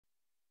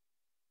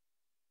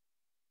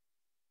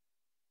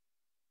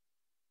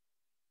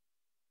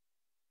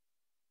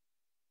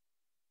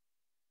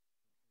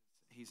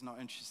He's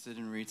not interested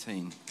in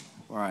routine.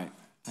 All right.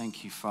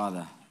 Thank you,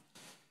 Father.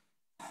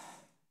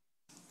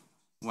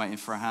 Waiting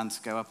for a hand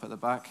to go up at the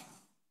back.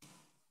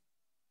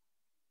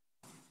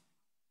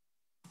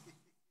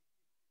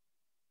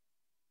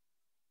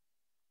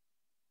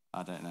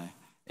 I don't know.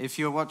 If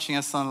you're watching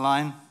us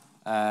online,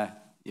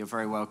 you're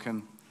very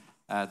welcome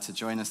to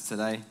join us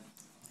today.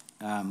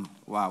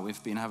 Wow,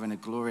 we've been having a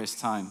glorious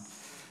time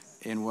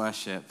in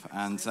worship,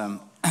 and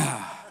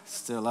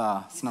still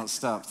are. It's not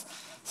stopped.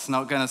 It's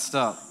not going to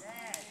stop.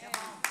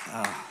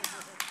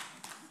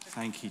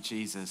 Thank you,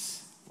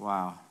 Jesus.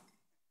 Wow.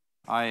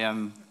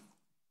 I'm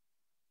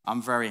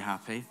very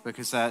happy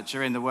because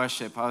during the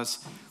worship,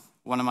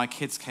 one of my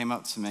kids came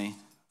up to me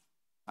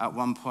at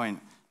one point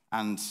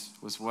and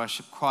was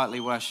quietly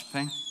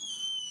worshiping.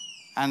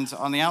 And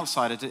on the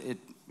outside, it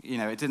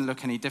didn't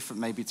look any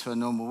different maybe to a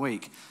normal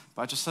week,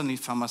 but I just suddenly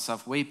found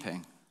myself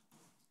weeping.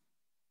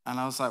 And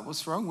I was like,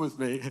 what's wrong with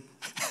me?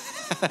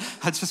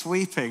 I'm just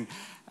weeping.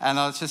 And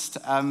I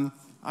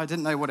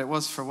didn't know what it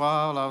was for a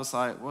while. I was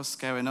like, what's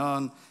going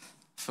on? I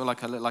feel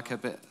like I look like a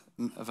bit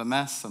of a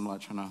mess. I'm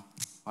like trying to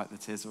wipe the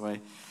tears away.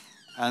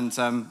 And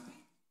then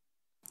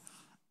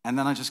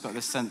I just got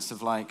this sense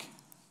of like,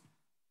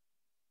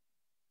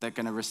 they're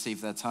going to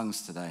receive their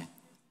tongues today.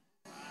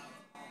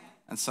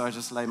 And so I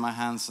just laid my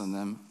hands on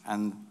them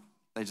and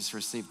they just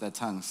received their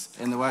tongues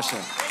in the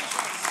worship.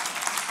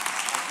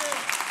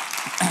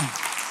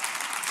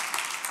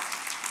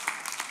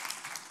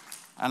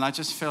 And I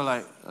just feel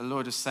like the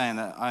Lord is saying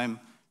that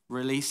I'm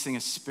releasing a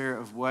spirit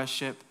of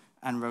worship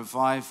and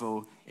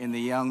revival in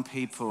the young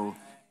people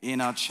in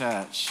our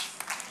church.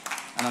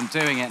 And I'm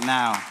doing it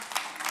now.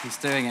 He's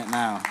doing it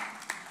now.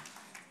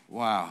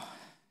 Wow.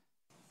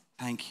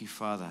 Thank you,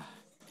 Father.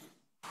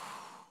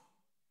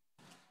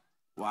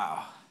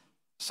 Wow.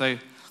 So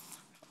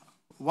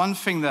one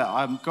thing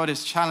that God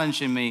is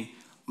challenging me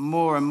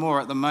more and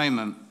more at the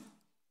moment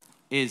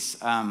is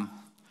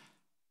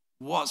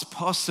what's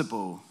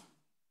possible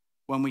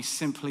when we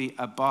simply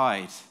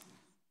abide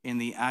in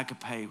the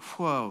agape,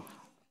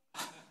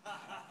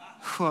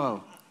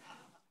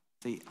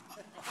 the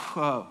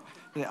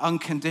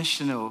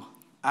unconditional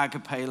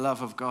agape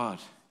love of God.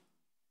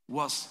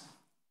 What's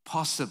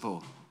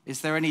possible?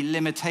 Is there any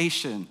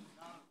limitation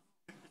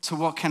to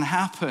what can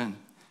happen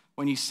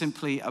when you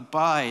simply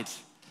abide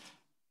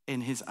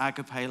in his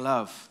agape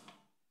love?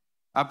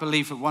 I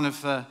believe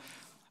that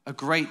a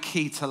great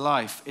key to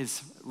life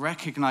is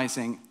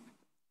recognizing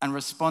and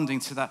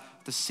responding to the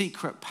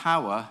secret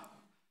power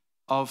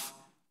of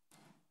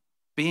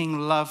being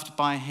loved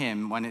by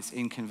him when it's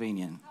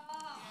inconvenient.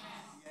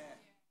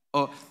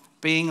 Or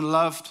being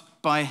loved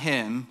by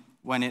him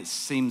when it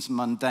seems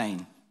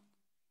mundane.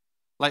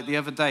 Like the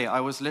other day, I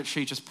was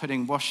literally just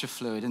putting washer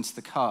fluid into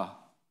the car.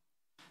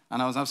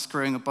 And I was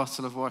unscrewing a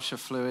bottle of washer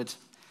fluid.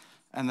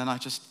 And then I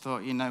just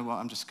thought, you know what,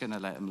 I'm just going to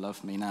let him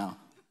love me now.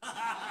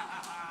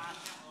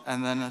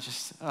 And then I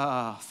just,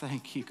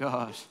 thank you,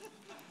 God.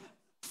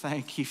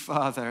 Thank you,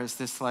 Father, as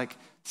this like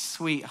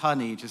sweet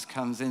honey just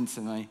comes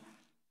into me.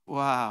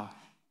 Wow.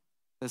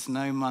 There's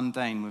no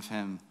mundane with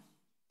him.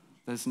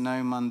 There's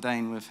no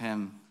mundane with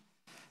him.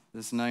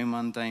 There's no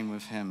mundane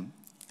with him.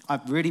 I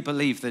really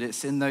believe that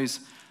it's in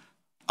those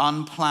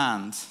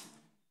unplanned,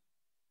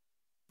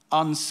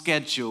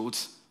 unscheduled,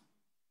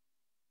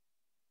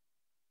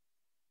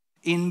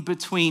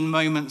 in-between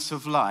moments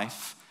of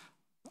life,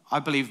 I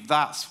believe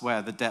that's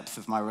where the depth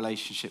of my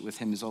relationship with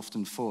him is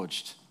often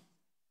forged.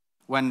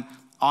 When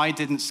I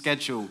didn't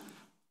schedule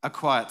a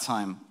quiet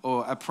time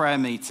or a prayer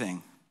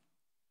meeting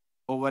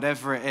or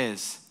whatever it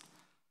is.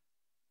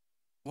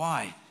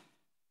 Why?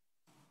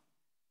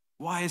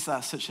 Why is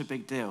that such a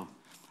big deal?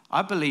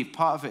 I believe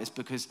part of it is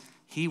because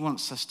he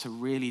wants us to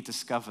really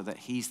discover that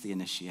he's the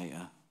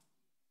initiator.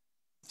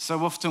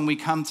 So often we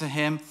come to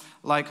him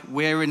like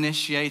we're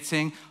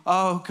initiating.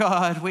 Oh,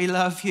 God, we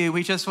love you.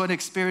 We just want to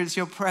experience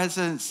your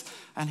presence.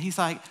 And he's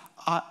like,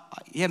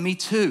 yeah, me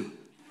too.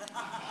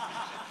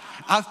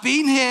 I've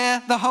been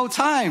here the whole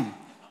time.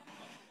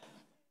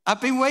 I've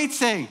been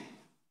waiting.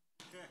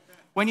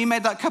 When you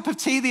made that cup of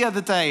tea the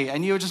other day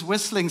and you were just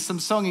whistling some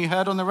song you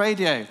heard on the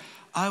radio,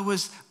 I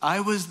was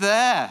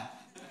there.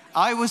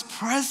 I was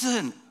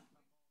present.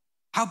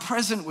 How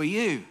present were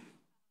you?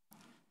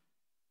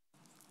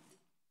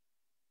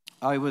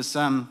 I was,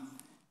 the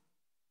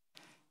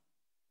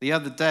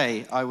other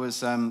day, I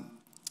was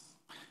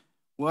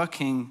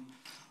working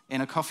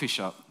in a coffee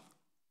shop.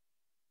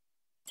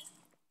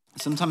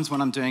 Sometimes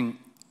when I'm doing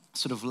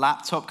sort of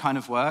laptop kind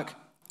of work,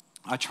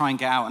 I try and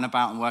get out and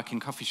about and work in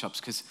coffee shops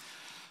because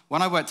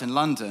when I worked in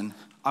London,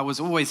 I was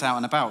always out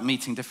and about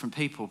meeting different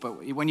people.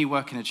 But when you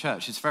work in a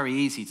church, it's very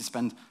easy to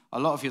spend a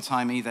lot of your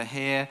time either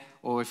here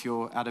or if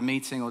you're at a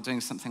meeting or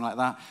doing something like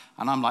that.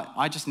 And I'm like,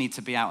 I just need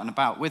to be out and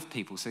about with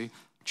people. So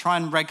try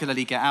and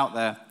regularly get out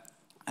there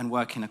and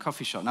work in a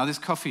coffee shop. Now, this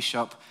coffee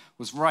shop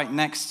was right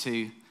next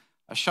to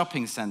a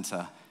shopping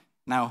center.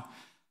 Now,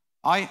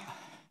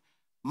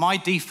 my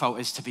default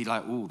is to be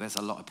like, oh, there's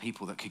a lot of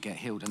people that could get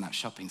healed in that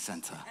shopping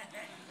center.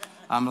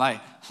 I'm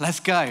like, let's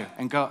go.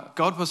 And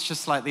God was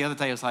just like, the other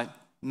day, I was like,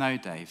 no,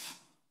 Dave,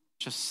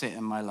 just sit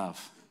in my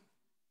love.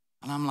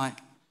 And I'm like,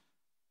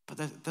 but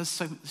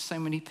there's so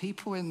many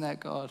people in there,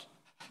 God.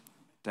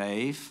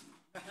 Dave,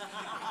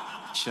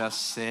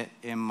 just sit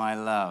in my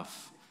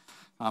love.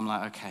 I'm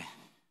like, okay.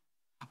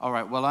 All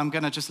right, well, I'm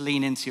going to just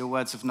lean into your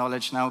words of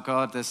knowledge now,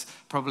 God. There's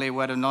probably a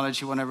word of knowledge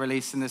you want to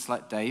release in this,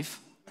 like, Dave,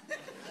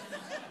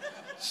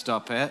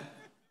 stop it.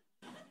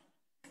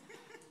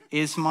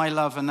 Is my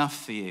love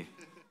enough for you?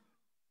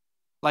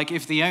 Like,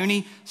 if the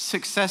only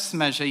success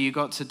measure you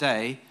got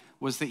today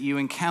was that you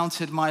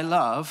encountered my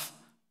love,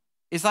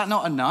 is that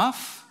not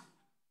enough?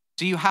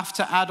 Do you have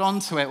to add on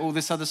to it all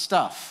this other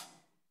stuff?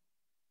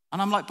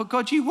 And I'm like, but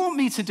God, you want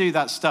me to do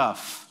that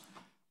stuff.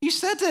 You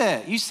said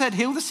it. You said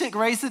heal the sick,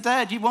 raise the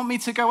dead. You want me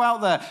to go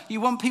out there. You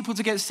want people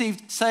to get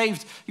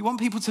saved. You want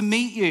people to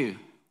meet you.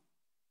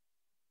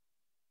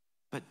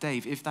 But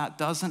Dave, if that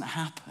doesn't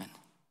happen,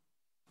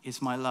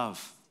 is my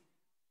love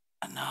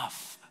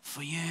enough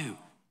for you?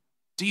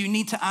 Do you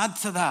need to add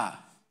to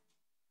that?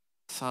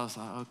 So I was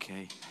like,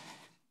 okay,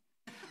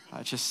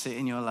 I just sit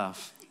in your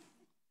love.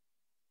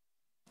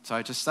 So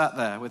I just sat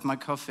there with my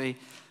coffee,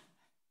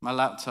 my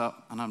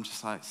laptop, and I'm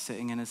just like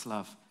sitting in his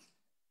love.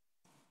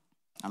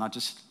 And I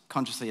just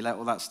consciously let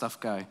all that stuff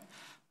go.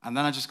 And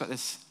then I just got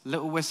this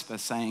little whisper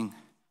saying,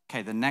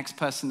 okay, the next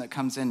person that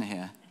comes in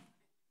here,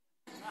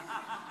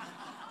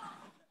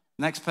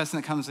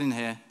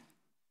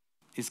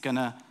 is going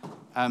to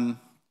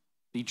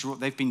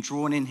they've been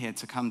drawn in here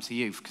to come to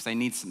you because they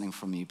need something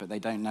from you, but they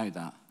don't know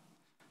that.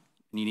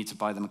 And you need to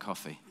buy them a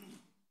coffee.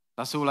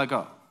 That's all I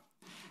got.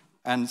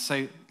 And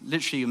so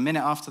literally a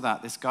minute after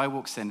that, this guy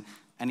walks in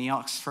and he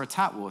asks for a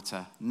tap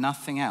water,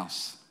 nothing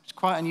else. It's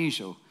quite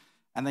unusual.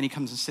 And then he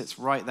comes and sits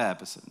right there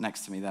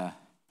next to me there.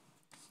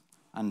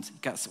 And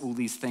gets all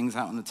these things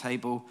out on the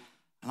table.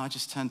 And I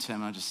just turned to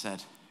him and I just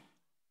said,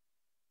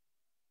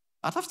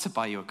 I'd love to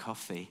buy you a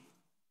coffee.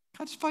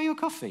 Can I just buy you a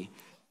coffee?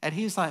 And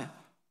he was like,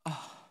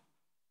 oh,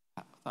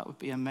 that would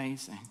be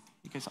amazing.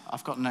 He goes,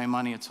 I've got no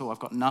money at all. I've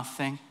got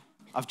nothing.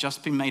 I've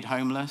just been made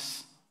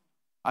homeless.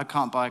 I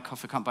can't buy a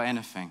coffee, can't buy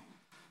anything.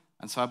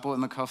 And so I bought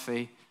him a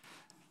coffee,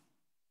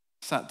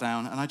 sat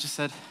down, and I just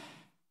said,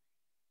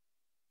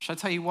 should I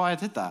tell you why I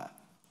did that?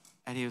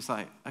 And he was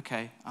like,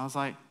 okay. I was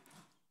like,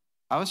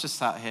 I was just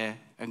sat here,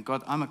 and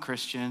God, I'm a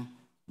Christian.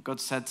 God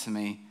said to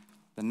me,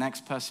 the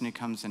next person who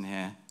comes in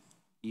here,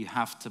 you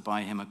have to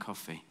buy him a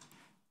coffee.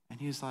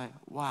 And he was like,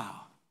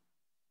 wow.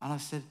 And I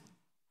said,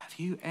 have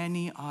you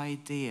any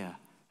idea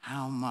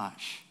how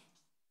much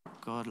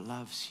God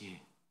loves you?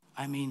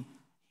 I mean,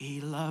 he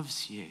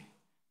loves you.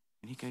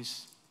 And he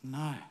goes,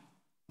 no.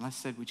 And I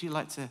said, would you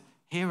like to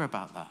hear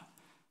about that?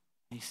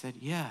 And he said,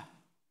 yeah.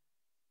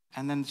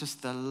 And then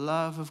just the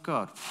love of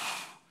God,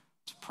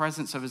 the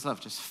presence of his love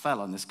just fell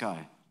on this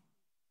guy.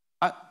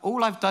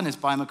 All I've done is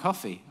buy him a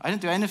coffee. I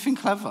didn't do anything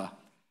clever.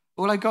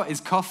 All I got is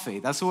coffee.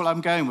 That's all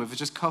I'm going with, is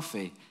just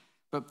coffee.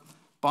 But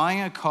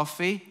buying a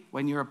coffee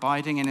when you're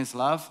abiding in his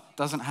love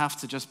doesn't have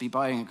to just be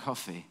buying a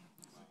coffee.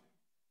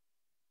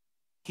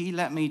 He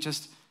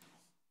just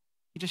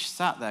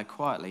sat there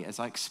quietly as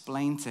I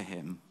explained to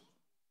him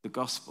the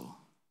gospel.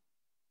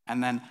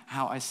 And then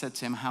how I said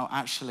to him how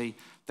actually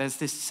there's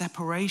this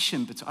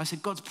separation between, I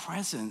said, God's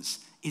presence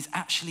is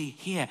actually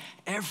here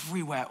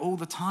everywhere all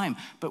the time,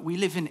 but we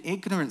live in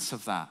ignorance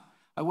of that.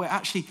 We're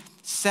actually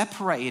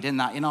separated in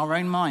that, in our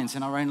own minds,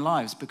 in our own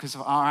lives, because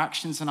of our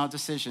actions and our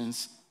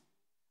decisions.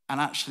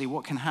 And actually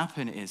what can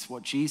happen is,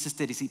 what Jesus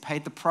did is he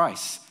paid the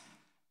price.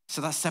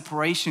 So that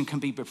separation can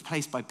be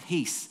replaced by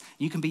peace.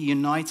 You can be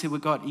united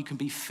with God. You can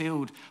be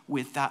filled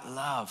with that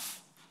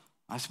love.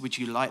 I said, would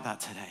you like that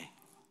today?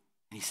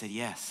 And he said,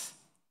 yes.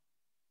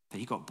 Then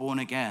he got born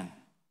again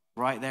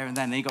right there and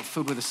then. Then he got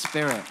filled with the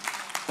Spirit.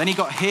 Then he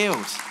got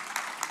healed.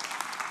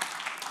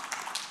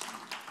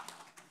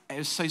 It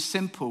was so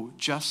simple,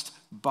 just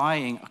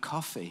buying a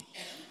coffee.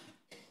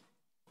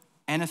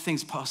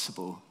 Anything's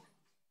possible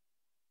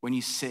when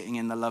you're sitting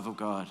in the love of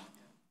God.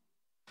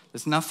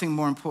 There's nothing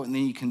more important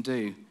than you can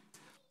do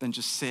than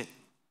just sit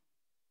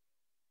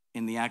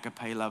in the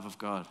agape love of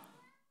God.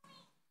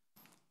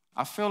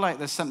 I feel like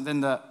there's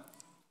something that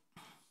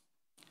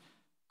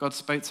God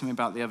spoke to me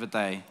about the other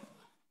day.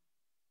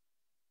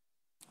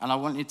 And I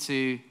want you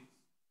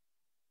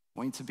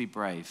to be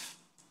brave,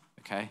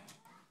 okay?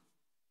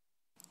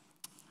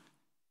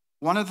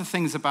 One of the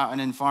things about an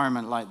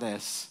environment like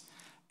this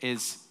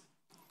is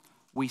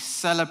we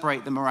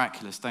celebrate the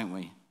miraculous, don't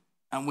we?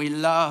 And we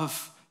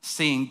love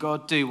seeing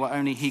God do what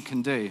only he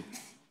can do.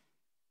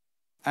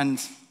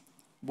 And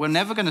we're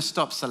never going to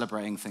stop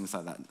celebrating things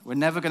like that. We're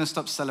never going to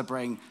stop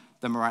celebrating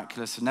the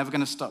miraculous. We're never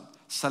going to stop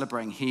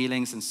celebrating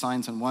healings and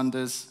signs and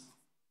wonders.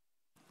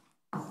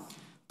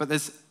 But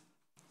there's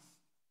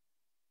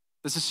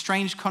a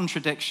strange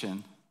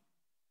contradiction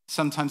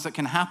sometimes that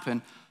can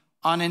happen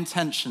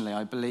unintentionally,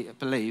 I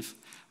believe,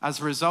 as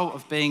a result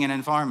of being in an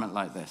environment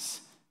like this.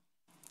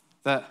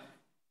 That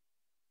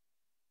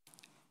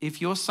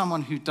if you're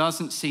someone who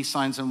doesn't see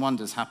signs and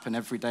wonders happen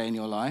every day in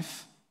your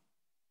life,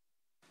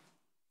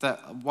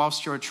 that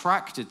whilst you're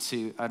attracted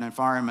to an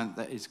environment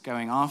that is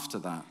going after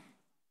that,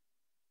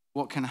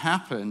 what can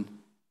happen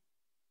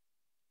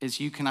is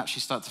you can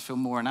actually start to feel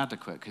more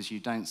inadequate because you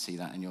don't see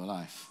that in your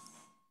life.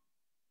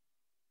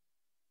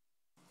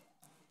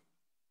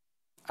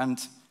 And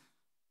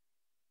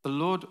the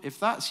Lord, if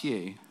that's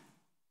you,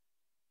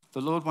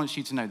 the Lord wants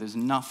you to know there's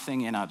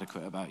nothing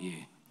inadequate about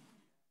you.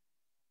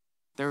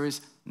 There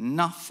is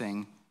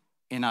nothing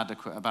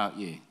inadequate about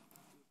you.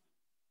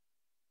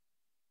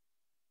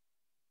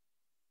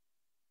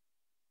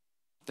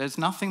 There's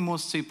nothing more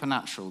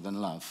supernatural than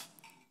love.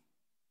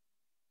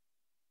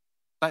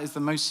 That is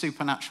the most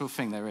supernatural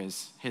thing there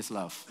is, his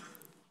love.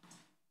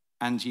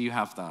 And you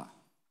have that.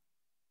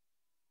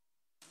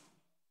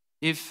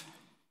 If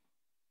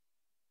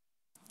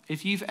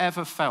you've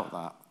ever felt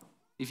that,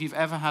 if you've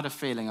ever had a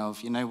feeling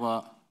of, you know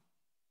what,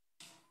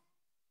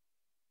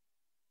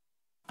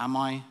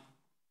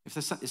 if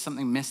there's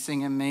something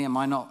missing in me, do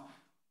I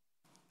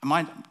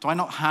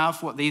not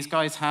have what these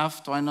guys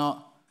have?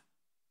 Am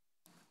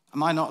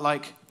I not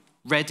like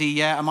ready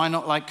yet? Am I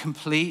not like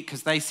complete?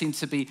 Because they seem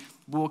to be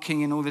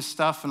walking in all this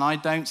stuff and I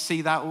don't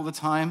see that all the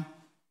time.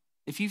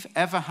 If you've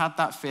ever had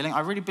that feeling, I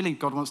really believe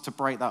God wants to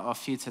break that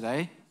off you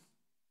today.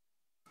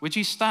 Would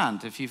you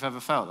stand if you've ever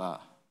felt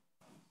that?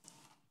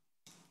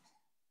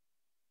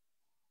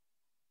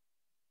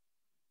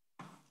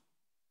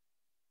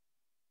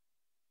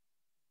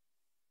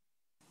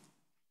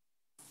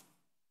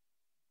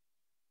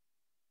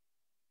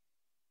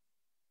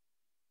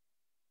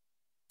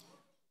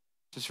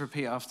 Just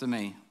repeat after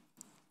me.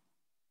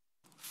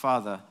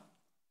 Father,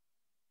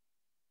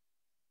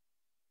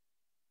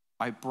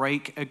 I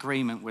break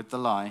agreement with the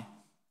lie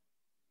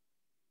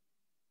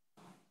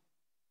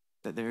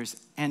that there is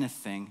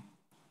anything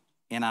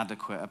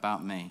inadequate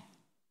about me,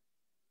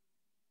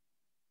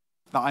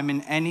 that I'm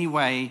in any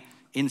way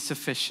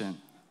insufficient.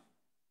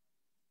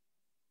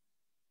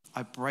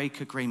 I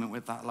break agreement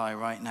with that lie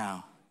right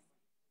now.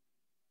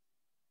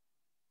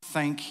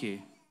 Thank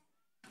you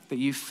that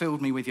you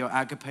filled me with your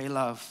agape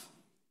love,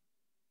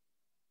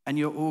 and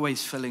you're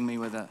always filling me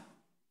with it,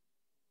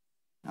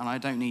 and I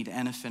don't need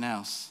anything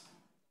else.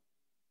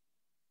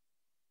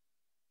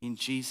 In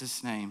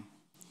Jesus' name,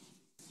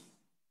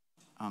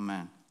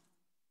 amen.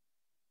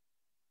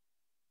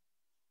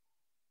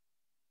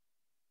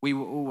 We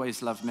will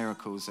always love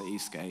miracles at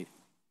Eastgate,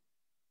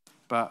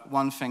 but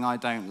one thing I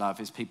don't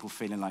love is people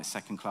feeling like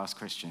second-class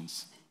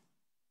Christians.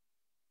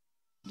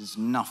 There's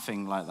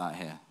nothing like that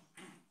here.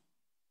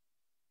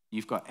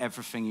 You've got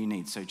everything you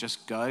need, so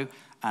just go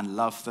and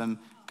love them.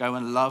 Go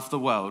and love the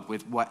world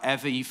with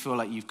whatever you feel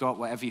like you've got,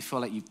 whatever you feel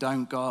like you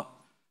don't got.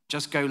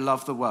 Just go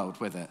love the world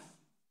with it.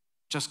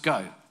 Just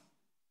go.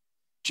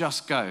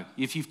 Just go.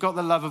 If you've got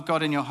the love of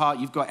God in your heart,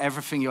 you've got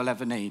everything you'll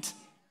ever need.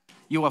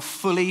 You are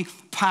fully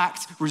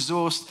packed,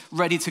 resourced,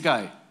 ready to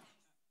go.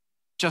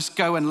 Just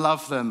go and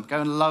love them.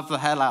 Go and love the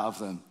hell out of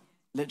them,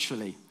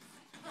 literally.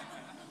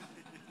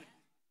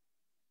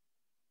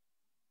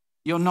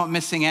 You're not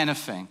missing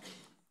anything.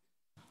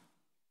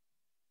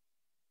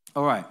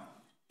 All right.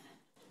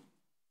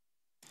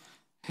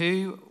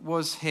 Who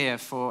was here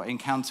for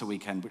Encounter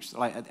Weekend, which is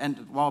like a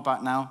while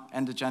back now,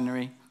 end of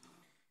January?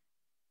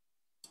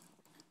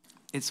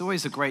 It's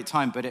always a great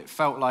time, but it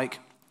felt like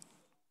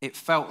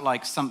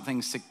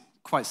something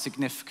quite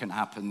significant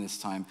happened this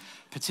time,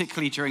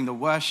 particularly during the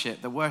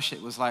worship. The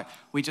worship was like,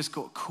 we just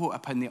got caught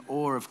up in the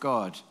awe of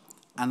God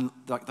and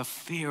like the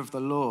fear of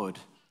the Lord.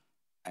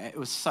 It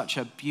was such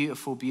a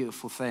beautiful,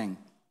 beautiful thing.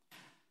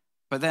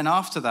 But then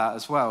after that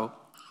as well,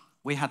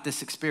 we had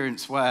this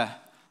experience where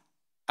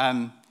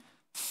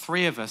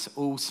 3 of us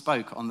all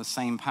spoke on the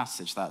same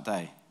passage that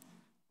day,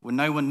 when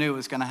no one knew it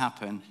was going to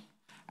happen.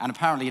 And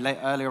apparently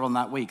earlier on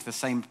that week,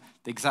 the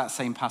exact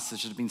same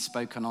passage had been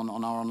spoken on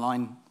our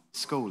online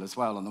school as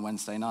well on the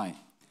Wednesday night.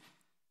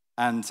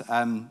 And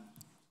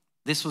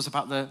this was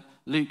about the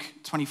Luke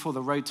 24,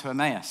 the road to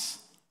Emmaus.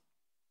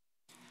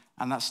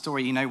 And that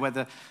story, you know,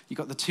 where you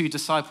got the 2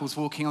 disciples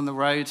walking on the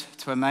road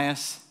to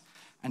Emmaus,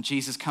 and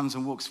Jesus comes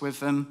and walks with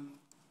them,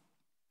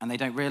 and they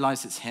don't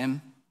realize it's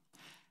him.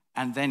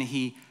 And then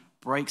he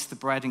breaks the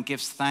bread and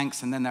gives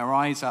thanks, and then their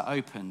eyes are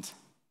opened.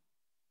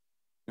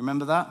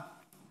 Remember that?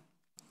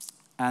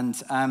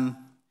 And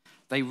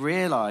they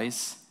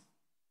realize,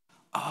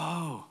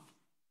 oh,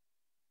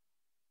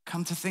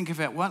 come to think of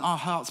it, weren't our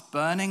hearts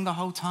burning the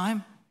whole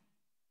time?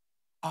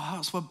 Our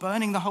hearts were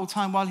burning the whole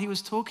time while he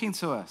was talking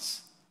to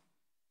us.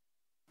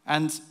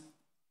 And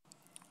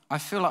I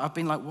feel like I've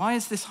been like, why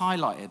is this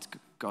highlighted,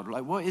 God?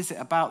 Like, what is it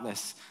about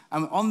this?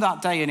 And on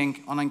that day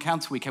on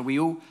Encounter Weekend, we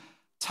all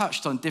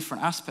touched on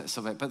different aspects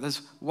of it, but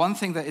there's one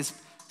thing that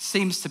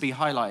seems to be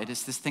highlighted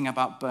is this thing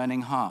about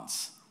burning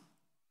hearts.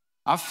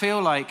 I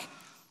feel like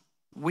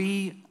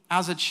we,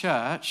 as a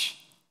church,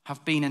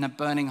 have been in a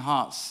burning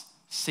hearts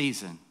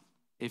season,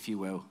 if you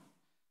will,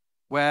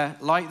 where,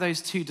 like those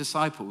 2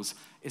 disciples,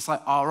 it's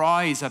like our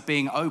eyes are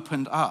being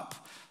opened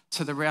up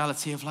to the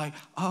reality of like,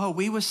 oh,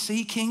 we were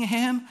seeking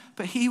him,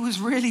 but he was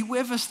really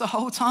with us the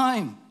whole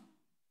time.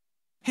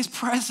 His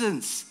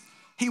presence,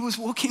 he was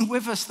walking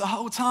with us the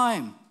whole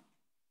time.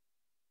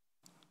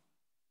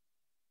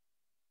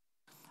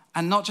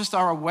 And not just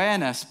our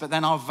awareness, but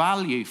then our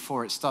value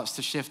for it starts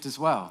to shift as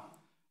well.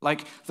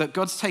 Like that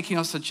God's taking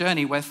us a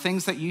journey where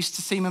things that used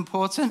to seem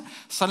important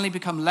suddenly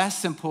become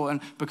less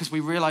important because we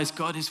realize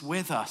God is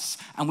with us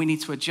and we need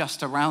to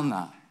adjust around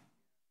that.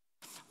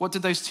 What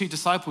did those two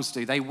disciples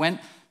do? They were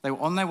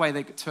on their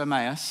way to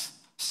Emmaus.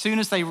 As soon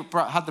as they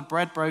had the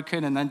bread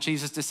broken and then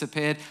Jesus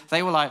disappeared,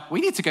 they were like, we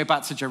need to go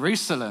back to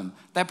Jerusalem.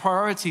 Their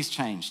priorities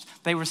changed.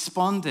 They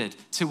responded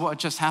to what had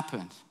just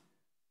happened.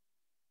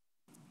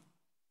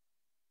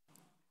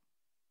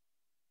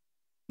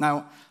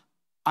 Now,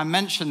 I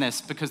mention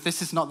this because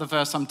this is not the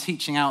verse I'm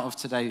teaching out of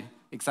today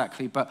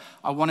exactly, but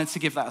I wanted to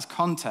give that as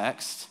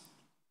context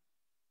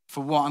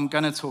for what I'm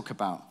going to talk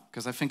about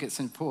because I think it's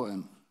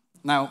important.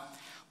 Now,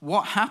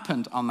 what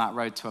happened on that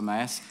road to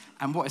Emmaus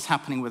and what is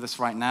happening with us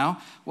right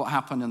now, what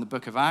happened in the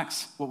book of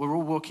Acts, what we're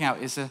all walking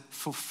out is a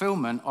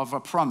fulfillment of a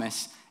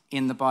promise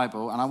in the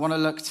Bible. And I want to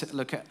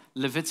look at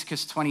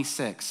Leviticus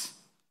 26.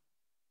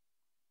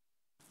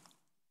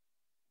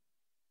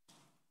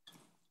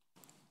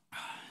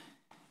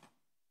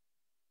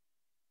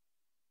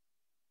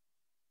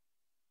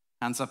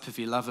 Hands up if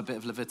you love a bit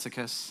of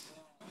Leviticus.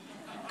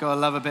 Gotta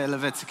love a bit of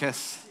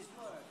Leviticus.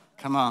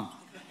 Come on,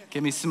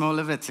 give me some more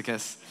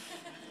Leviticus.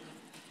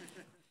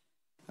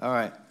 All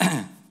right.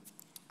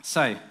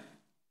 So,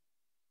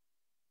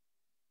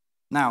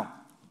 now,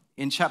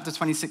 in chapter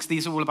 26,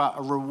 these are all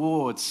about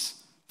rewards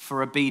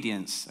for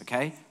obedience,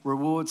 okay?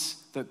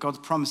 Rewards that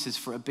God promises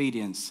for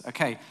obedience.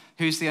 Okay,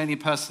 who's the only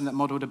person that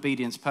modeled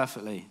obedience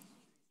perfectly?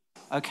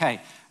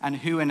 Okay, and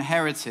who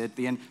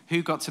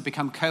who got to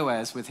become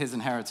co-heirs with his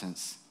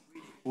inheritance?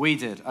 We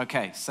did.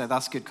 Okay, so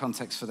that's good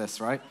context for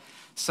this, right?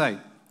 So,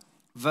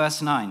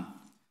 verse 9.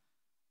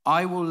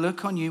 I will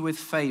look on you with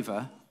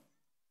favor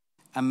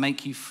and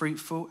make you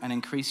fruitful and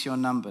increase your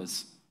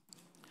numbers,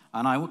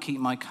 and I will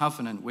keep my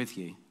covenant with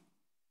you.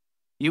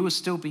 You will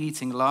still be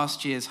eating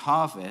last year's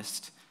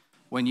harvest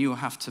when you will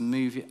have to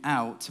move it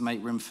out to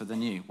make room for the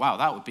new. Wow,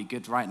 that would be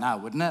good right now,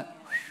 wouldn't it?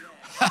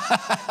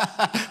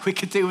 We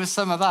could do with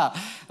some of that.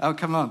 Oh,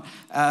 come on.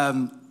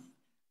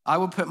 I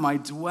will put my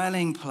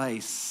dwelling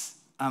place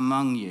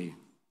among you.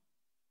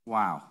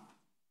 Wow.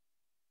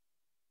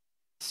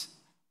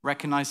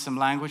 Recognize some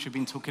language. We've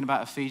been talking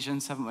about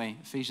Ephesians, haven't we?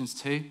 Ephesians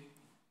 2.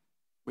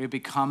 We're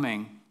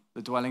becoming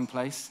the dwelling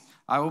place.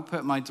 I will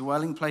put my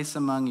dwelling place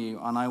among you,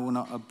 and I will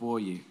not abhor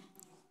you.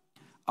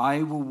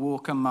 I will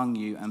walk among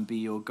you and be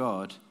your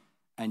God,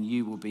 and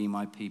you will be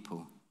my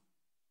people.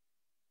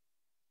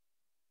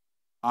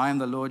 I am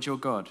the Lord your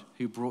God,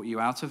 who brought you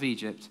out of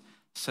Egypt,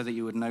 so that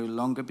you would no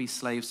longer be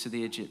slaves to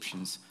the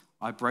Egyptians.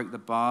 I broke the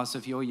bars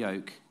of your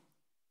yoke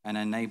and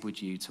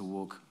enabled you to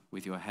walk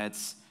with your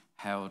heads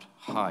held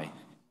high.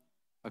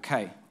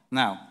 Okay,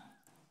 now,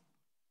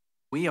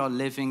 we are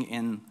living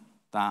in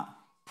that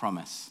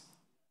promise.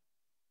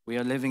 We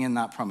are living in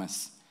that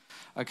promise.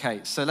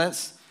 Okay, so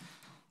let's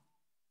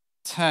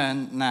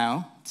turn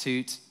now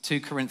to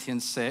 2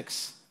 Corinthians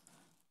 6,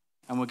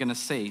 and we're going to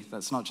see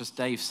that's not just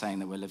Dave saying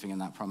that we're living in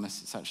that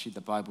promise. It's actually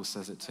the Bible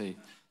says it too.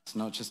 It's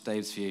not just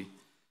Dave's view.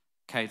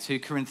 Okay, 2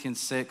 Corinthians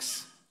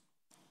 6.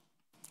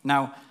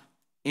 Now,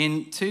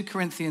 in 2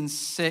 Corinthians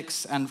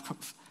 6 and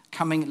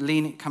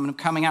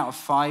coming out of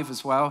 5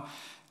 as well,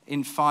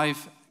 in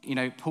 5,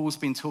 Paul's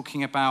been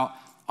talking about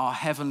our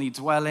heavenly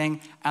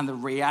dwelling and the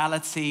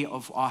reality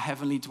of our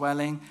heavenly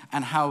dwelling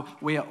and how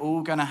we are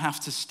all going to have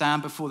to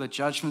stand before the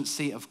judgment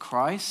seat of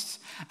Christ.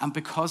 And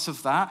because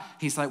of that,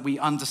 he's like, we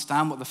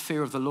understand what the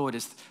fear of the Lord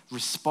is,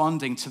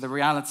 responding to the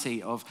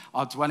reality of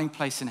our dwelling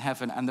place in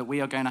heaven and that we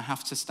are going to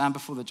have to stand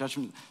before the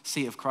judgment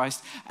seat of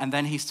Christ. And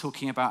then he's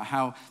talking about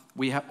how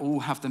we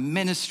all have the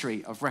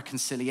ministry of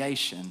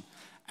reconciliation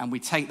and we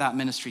take that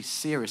ministry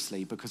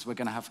seriously because we're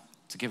going to have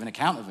to give an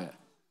account of it.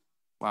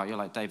 Wow, you're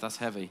like, Dave, that's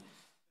heavy.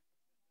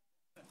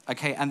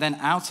 Okay, and then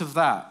out of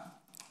that,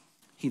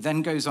 he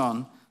then goes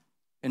on,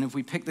 and if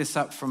we pick this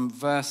up from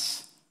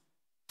verse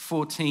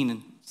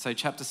 14, so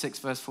chapter 6,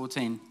 verse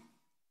 14,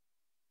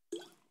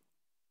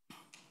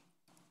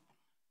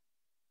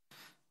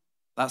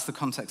 that's the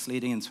context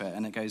leading into it,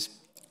 and it goes,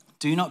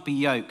 do not be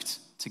yoked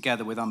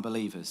together with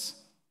unbelievers.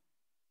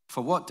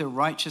 For what do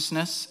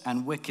righteousness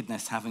and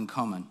wickedness have in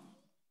common?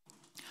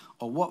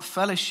 Or what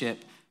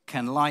fellowship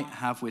can light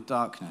have with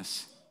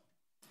darkness?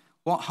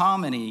 What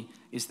harmony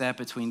is there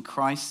between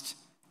Christ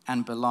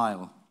and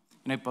Belial?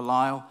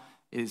 Belial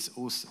is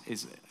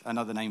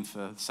another name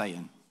for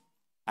Satan.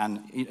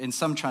 And in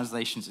some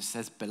translations it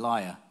says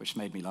Beliar, which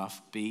made me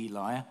laugh.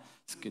 Beliar.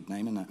 It's a good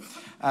name, isn't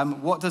it?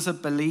 What does a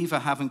believer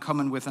have in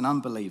common with an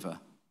unbeliever?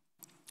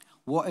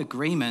 What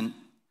agreement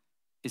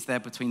is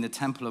there between the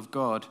temple of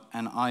God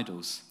and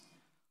idols?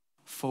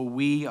 For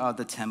we are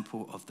the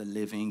temple of the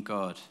living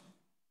God.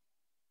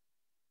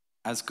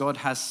 As God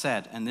has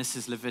said, and this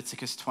is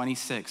Leviticus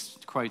 26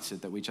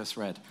 quoted that we just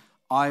read,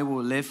 I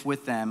will live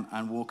with them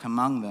and walk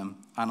among them,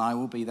 and I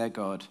will be their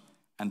God,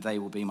 and they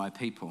will be my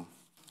people.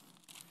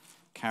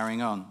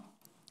 Carrying on.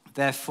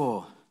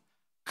 Therefore,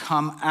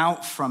 come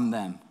out from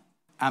them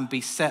and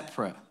be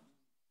separate,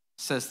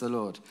 says the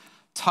Lord.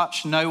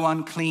 Touch no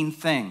unclean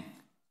thing.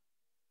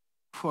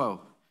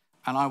 Whoa.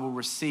 And I will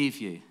receive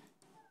you.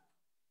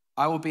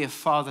 I will be a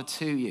father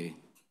to you,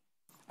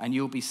 and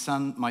you'll be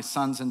my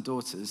sons and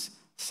daughters,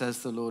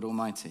 says the Lord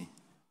Almighty.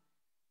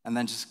 And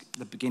then just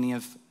the beginning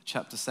of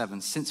chapter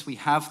 7. Since we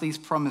have these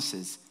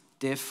promises,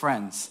 dear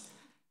friends,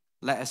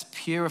 let us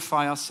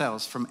purify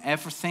ourselves from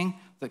everything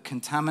that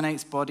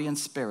contaminates body and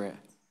spirit,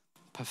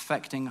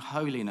 perfecting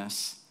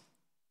holiness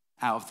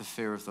out of the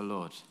fear of the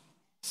Lord.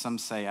 Some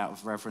say out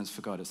of reverence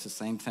for God. It's the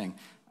same thing,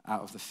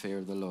 out of the fear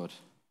of the Lord.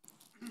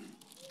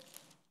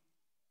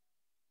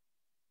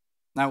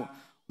 Now,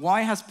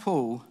 why has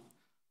Paul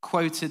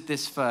quoted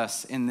this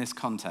verse in this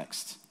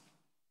context?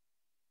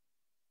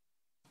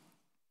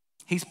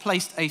 He's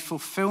placed a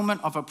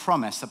fulfillment of a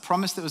promise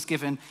that was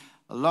given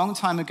a long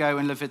time ago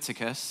in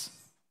Leviticus,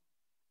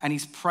 and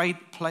he's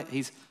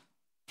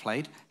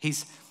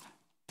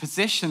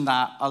positioned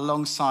that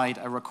alongside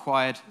a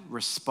required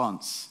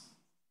response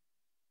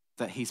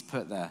that he's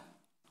put there.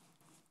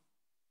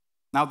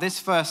 Now, this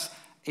verse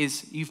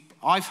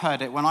I've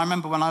heard it. When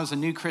I was a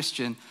new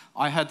Christian,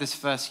 I heard this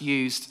verse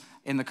used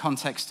in the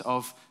context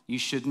of you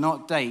should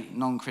not date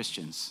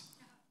non-Christians.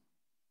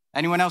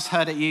 Anyone else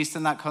heard it used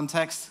in that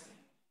context?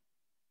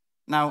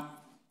 Now,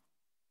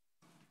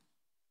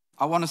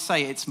 I want to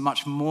say it's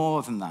much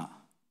more than that.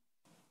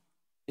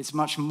 It's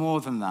much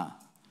more than that.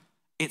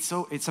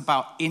 It's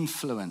about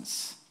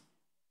influence.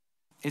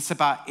 It's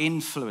about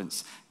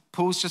influence.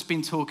 Paul's just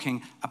been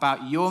talking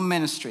about your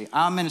ministry.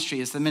 Our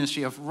ministry is the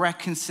ministry of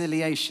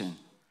reconciliation,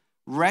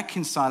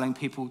 reconciling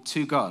people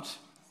to God.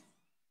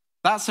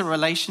 That's a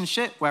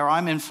relationship where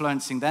I'm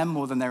influencing them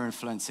more than they're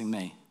influencing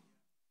me.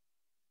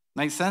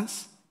 Make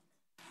sense?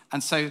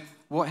 And so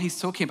what he's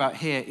talking about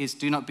here is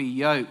do not be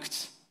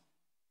yoked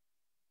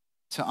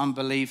to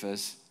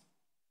unbelievers.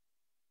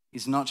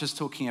 He's not just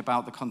talking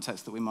about the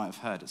context that we might have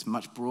heard. It's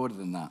much broader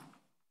than that.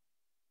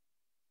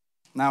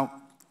 Now,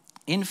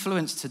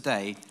 influence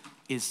today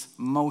is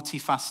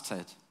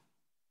multifaceted.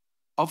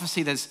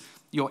 Obviously, there's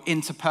your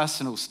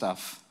interpersonal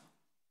stuff,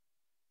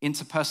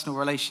 interpersonal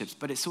relationships,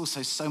 but it's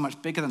also so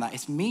much bigger than that.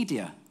 It's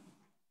media.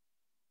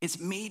 It's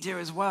media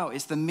as well.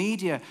 It's the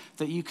media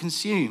that you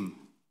consume.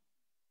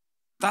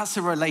 That's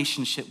a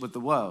relationship with the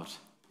world.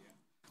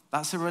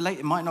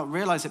 You might not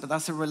realize it, but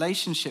that's a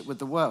relationship with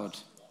the world.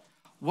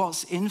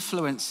 What's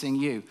influencing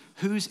you?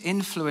 Who's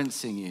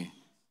influencing you?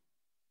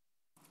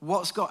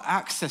 What's got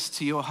access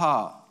to your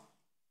heart?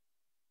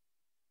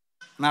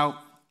 Now,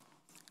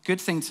 good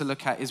thing to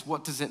look at is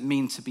what does it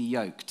mean to be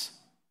yoked?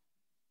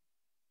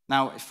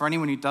 Now, for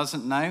anyone who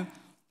doesn't know,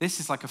 this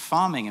is like a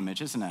farming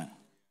image, isn't it?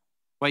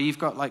 Where you've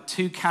got like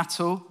two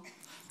cattle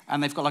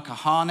and they've got like a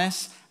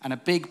harness and a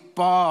big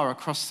bar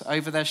across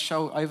over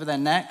their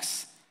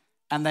necks,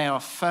 and they are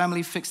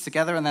firmly fixed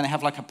together, and then they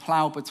have like a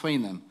plow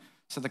between them.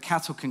 So the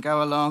cattle can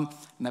go along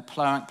and they're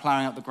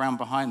plowing up the ground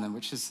behind them,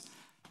 which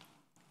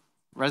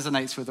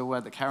resonates with the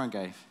word that Karen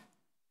gave.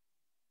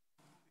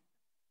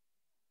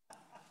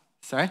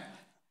 Sorry?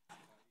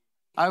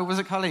 Oh, was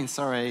it Colleen?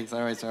 Sorry.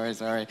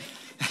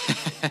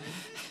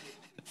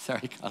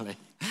 Sorry, Colleen.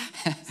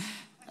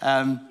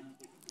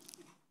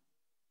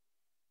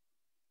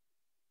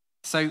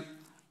 So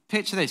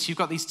picture this. You've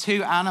got these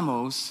two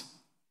animals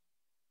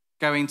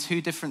going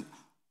two different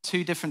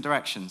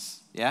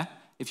directions, yeah?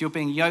 If you're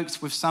being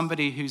yoked with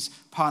somebody who's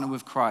partnered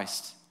with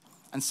Christ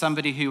and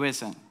somebody who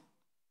isn't,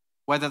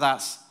 whether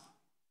that's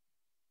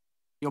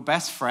your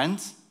best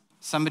friend,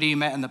 somebody you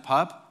met in the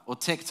pub, or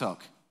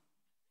TikTok,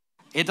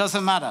 it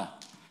doesn't matter.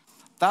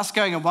 That's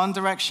going in one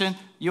direction,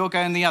 you're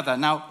going the other.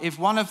 Now, if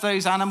one of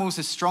those animals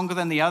is stronger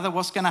than the other,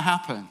 what's going to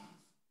happen?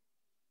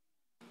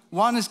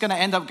 One is going to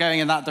end up going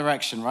in that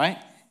direction, right?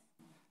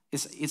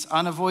 It's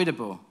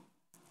unavoidable.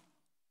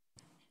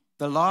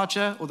 The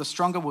larger or the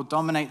stronger will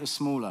dominate the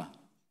smaller.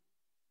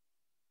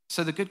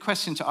 So the good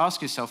question to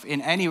ask yourself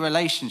in any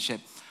relationship,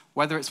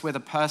 whether it's with a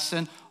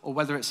person or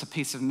whether it's a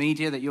piece of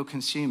media that you're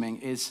consuming,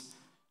 is,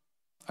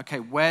 okay,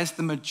 where's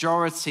the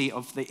majority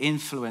of the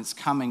influence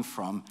coming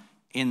from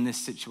in this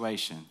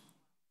situation?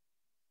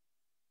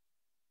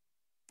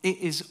 It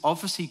is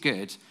obviously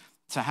good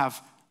to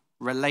have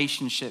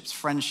relationships,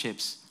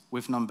 friendships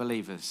with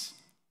non-believers.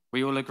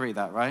 We all agree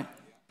that, right?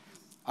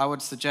 I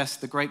would suggest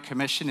the Great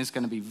Commission is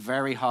going to be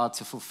very hard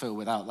to fulfill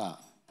without that.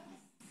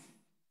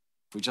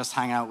 If we just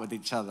hang out with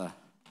each other.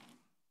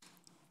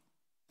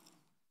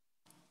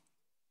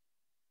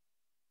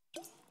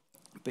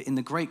 But in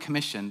the Great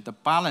Commission, the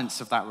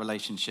balance of that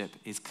relationship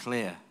is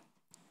clear.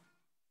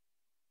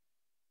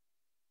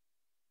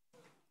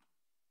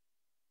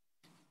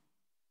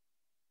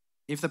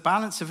 If the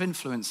balance of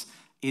influence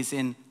is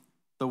in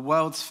the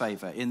world's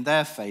favor, in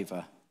their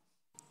favor,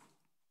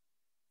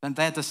 then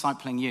they're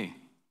discipling you.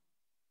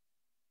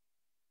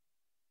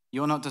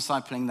 You're not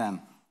discipling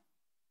them.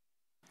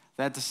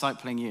 They're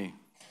discipling you.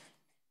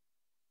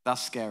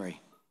 That's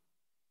scary.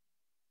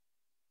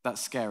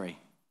 That's scary.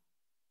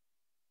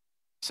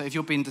 So if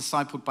you're being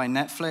discipled by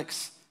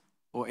Netflix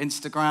or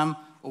Instagram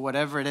or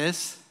whatever it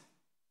is,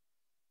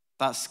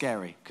 that's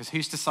scary. Because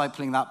who's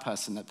discipling that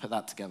person that put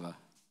that together?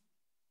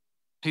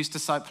 Who's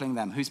discipling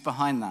them? Who's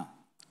behind that?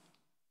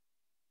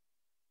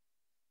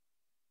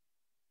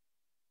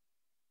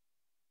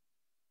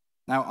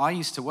 Now, I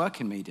used to work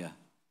in media,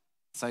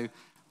 so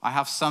I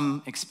have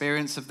some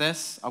experience of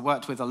this. I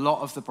worked with a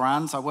lot of the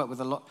brands. I work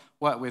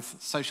with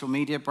social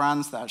media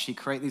brands that actually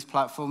create these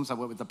platforms. I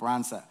work with the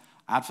brands that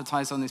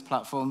advertise on these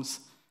platforms.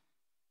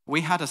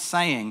 We had a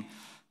saying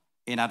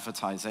in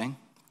advertising,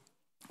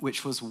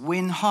 which was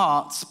win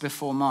hearts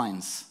before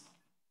minds.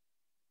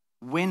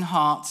 Win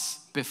hearts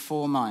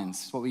before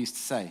minds is what we used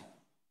to say.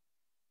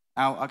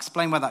 Now, I'll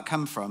explain where that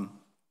comes from.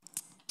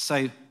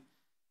 So,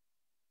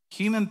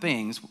 human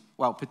beings,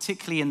 well,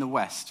 particularly in the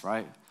West,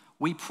 right?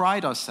 We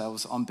pride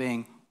ourselves on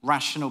being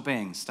rational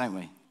beings, don't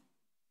we?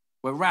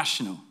 We're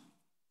rational.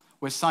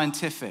 We're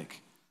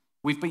scientific.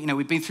 We've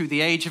been through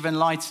the age of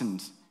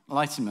enlightenment,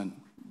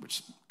 which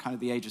is kind of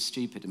the age of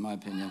stupid, in my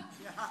opinion.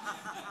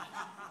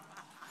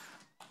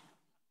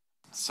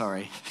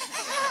 Sorry.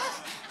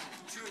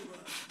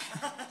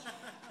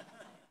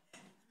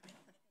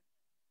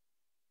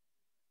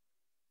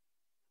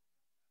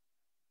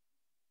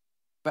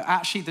 But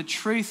actually, the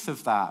truth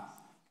of that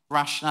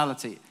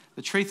rationality,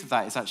 the truth of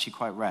that is actually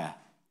quite rare.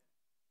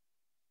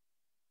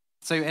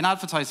 So in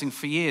advertising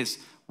for years,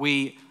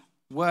 we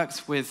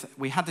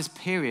had this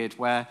period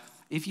where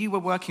if you were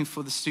working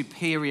for the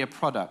superior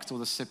product or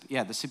the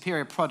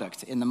superior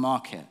product in the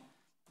market,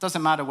 it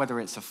doesn't matter whether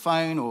it's a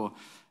phone or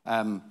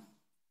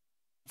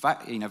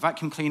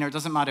vacuum cleaner, it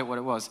doesn't matter what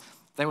it was.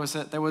 There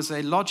was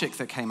a logic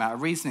that came out, a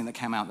reasoning that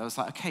came out that was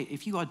like, okay,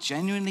 if you are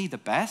genuinely the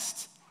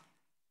best,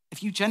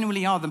 if you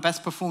genuinely are the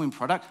best performing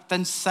product,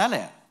 then sell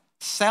it.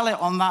 Sell it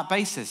on that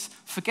basis.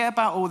 Forget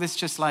about all this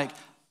just like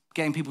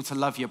getting people to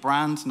love your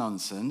brand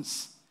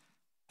nonsense.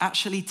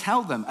 Actually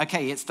tell them,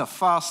 okay, it's the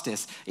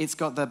fastest. It's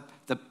got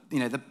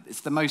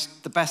it's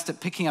the best at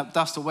picking up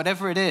dust or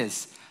whatever it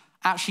is.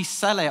 Actually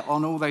sell it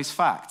on all those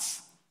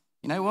facts.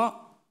 You know what?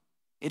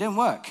 It didn't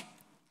work.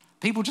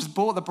 People just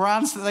bought the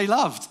brands that they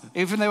loved,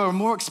 even though they were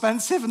more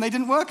expensive and they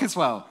didn't work as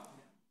well.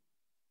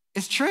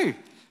 It's true.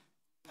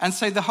 And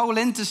so the whole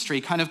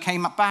industry kind of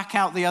came back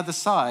out the other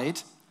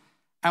side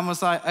and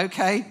was like,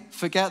 okay,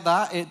 forget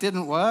that, it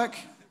didn't work.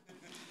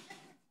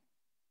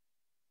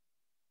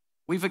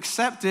 We've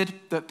accepted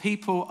that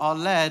people are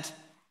led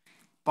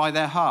by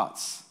their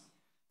hearts.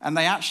 And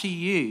they actually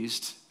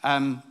used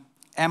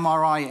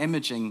MRI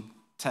imaging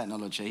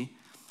technology.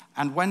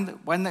 And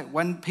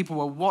when people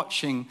were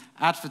watching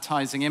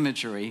advertising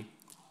imagery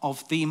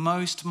of the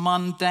most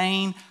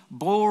mundane,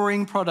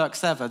 boring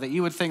products ever, that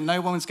you would think no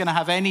one's going to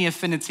have any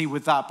affinity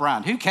with that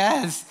brand. Who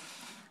cares?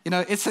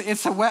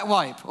 It's a wet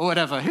wipe or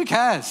whatever. Who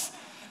cares?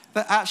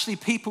 But actually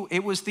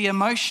it was the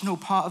emotional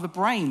part of the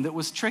brain that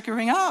was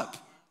triggering up.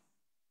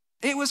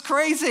 It was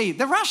crazy.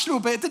 The rational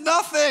bit did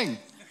nothing.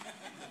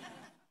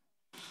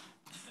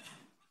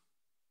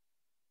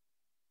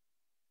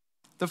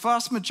 The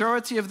vast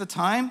majority of the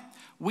time,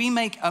 we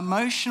make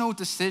emotional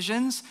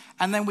decisions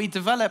and then we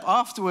develop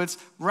afterwards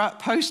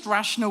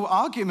post-rational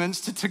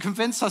arguments to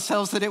convince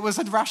ourselves that it was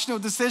a rational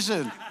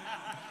decision.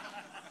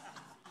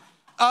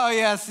 Oh,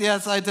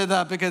 yes, I did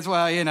that because,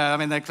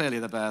 they're clearly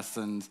the best.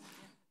 And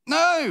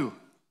no,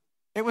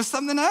 it was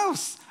something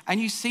else. And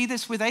you see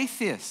this with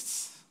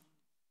atheists.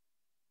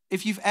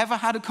 If you've ever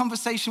had a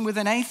conversation with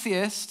an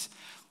atheist,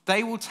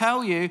 they will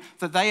tell you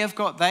that they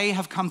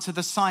have come to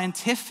the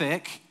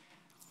scientific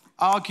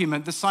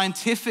argument, the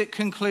scientific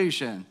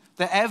conclusion,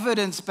 the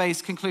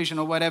evidence-based conclusion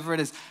or whatever it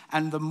is.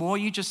 And the more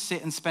you just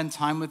sit and spend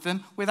time with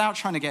them without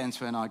trying to get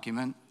into an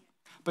argument,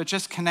 but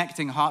just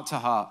connecting heart to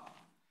heart,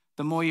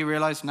 the more you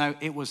realize, no,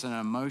 it was an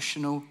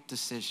emotional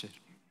decision.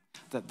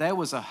 That there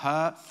was a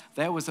hurt,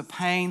 there was a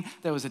pain,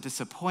 there was a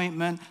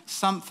disappointment,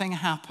 something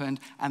happened,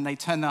 and they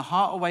turned their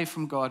heart away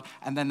from God,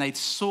 and then they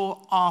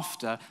sought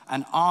after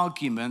an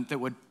argument that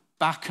would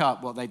back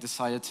up what they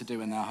decided to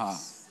do in their heart.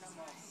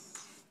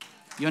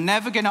 You're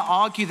never going to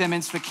argue them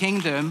into the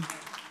kingdom.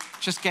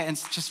 Just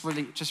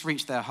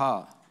reach their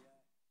heart.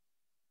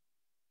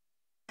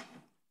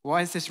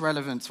 Why is this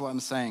relevant to what I'm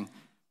saying?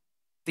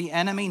 The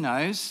enemy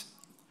knows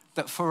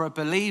that for a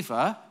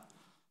believer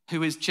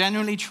who is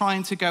genuinely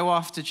trying to go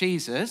after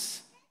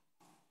Jesus,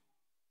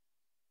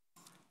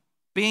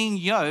 being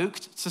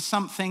yoked to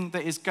something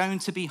that is going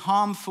to be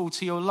harmful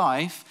to your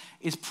life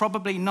is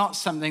probably not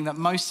something that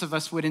most of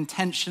us would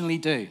intentionally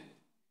do.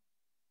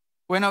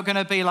 We're not going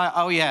to be like,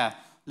 oh yeah,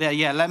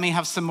 let me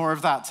have some more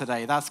of that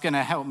today. That's going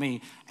to help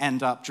me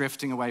end up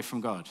drifting away from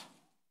God.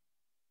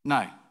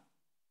 No.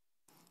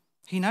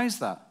 He knows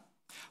that.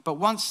 But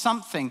once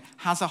something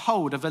has a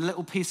hold of a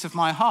little piece of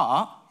my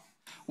heart,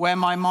 where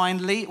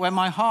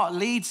my heart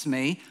leads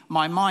me,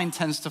 my mind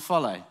tends to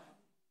follow.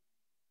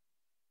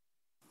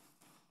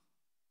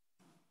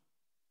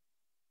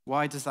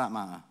 Why does that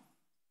matter?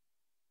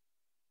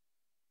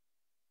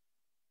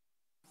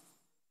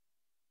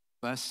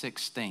 Verse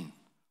 16,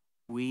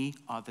 we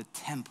are the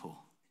temple.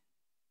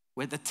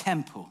 We're the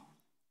temple.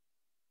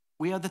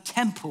 We are the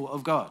temple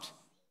of God.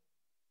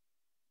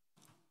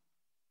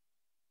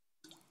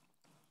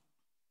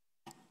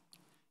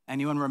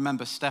 Anyone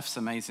remember Steph's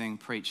amazing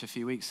preach a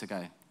few weeks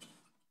ago?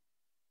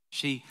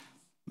 She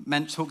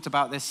talked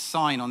about this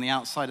sign on the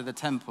outside of the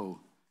temple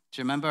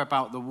Do you remember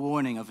about the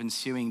warning of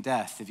ensuing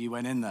death if you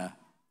went in there?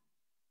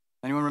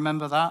 Anyone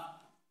remember that?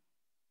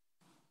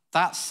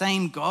 That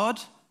same God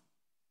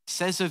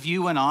says of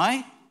you and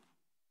I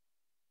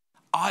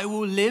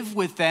will live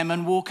with them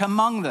and walk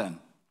among them.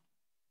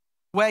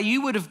 Where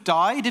you would have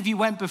died if you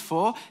went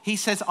before, he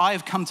says, I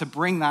have come to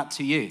bring that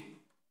to you.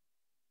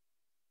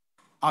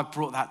 I've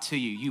brought that to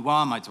you. You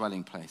are my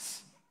dwelling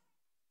place.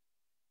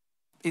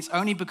 It's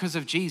only because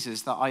of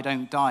Jesus that I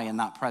don't die in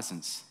that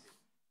presence.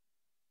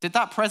 Did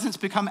that presence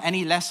become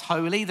any less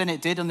holy than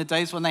it did on the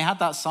days when they had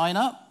that sign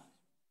up?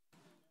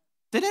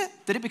 Did it?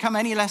 Did it become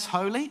any less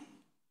holy?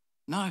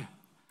 No.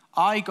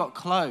 I got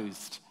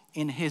clothed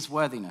in his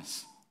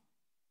worthiness.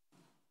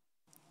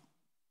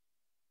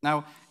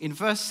 Now, in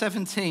verse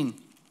 17,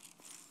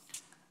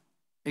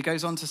 it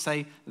goes on to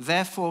say,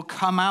 therefore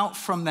come out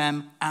from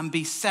them and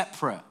be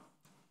separate.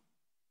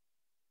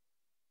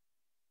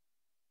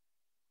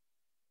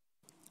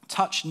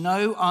 Touch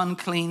no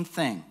unclean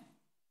thing,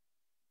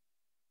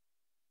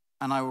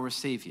 and I will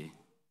receive you.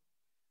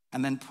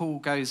 And then Paul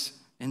goes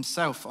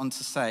himself on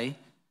to say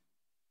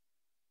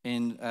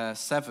in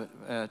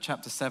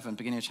chapter 7,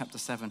 beginning of chapter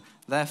 7,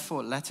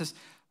 therefore let us,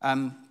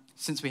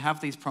 since we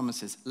have these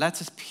promises,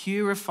 let us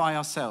purify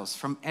ourselves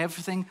from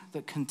everything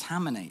that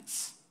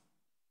contaminates.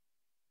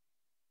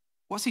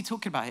 What's he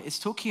talking about here? It's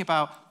talking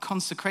about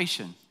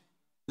consecration,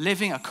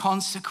 living a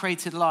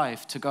consecrated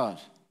life to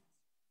God.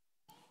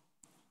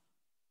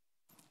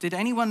 Did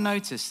anyone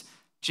notice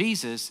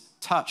Jesus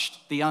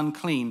touched the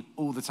unclean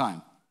all the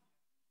time?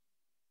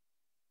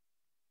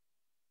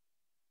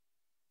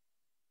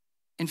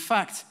 In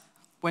fact,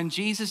 when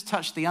Jesus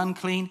touched the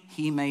unclean,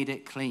 he made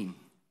it clean.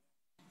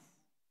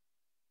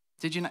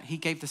 Did you know he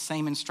gave the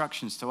same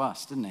instructions to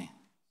us, didn't he?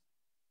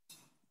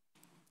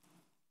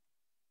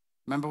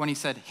 Remember when he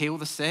said, heal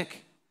the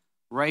sick,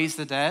 raise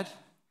the dead,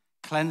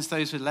 cleanse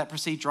those with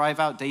leprosy, drive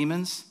out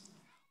demons?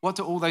 What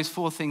do all those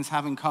four things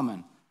have in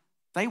common?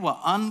 They were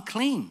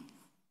unclean.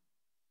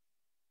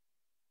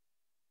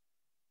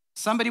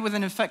 Somebody with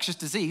an infectious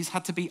disease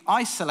had to be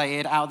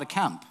isolated out of the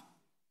camp.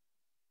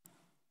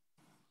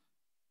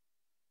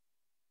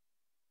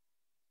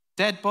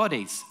 Dead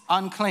bodies,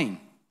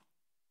 unclean.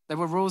 There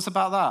were rules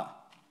about that.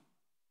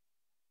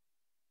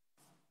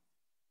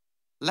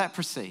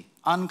 Leprosy,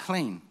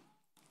 unclean.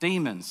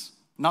 Demons,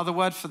 another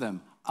word for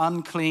them,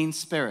 unclean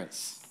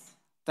spirits.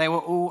 They were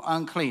all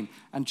unclean.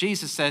 And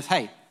Jesus says,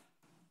 hey,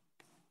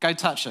 go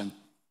touch them.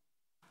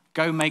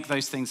 Go make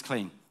those things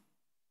clean.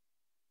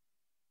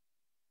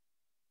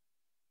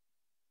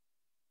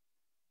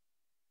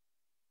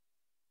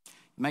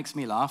 It makes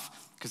me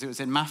laugh because it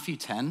was in Matthew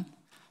 10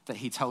 that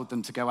he told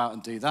them to go out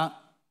and do that.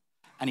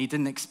 And he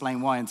didn't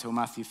explain why until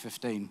Matthew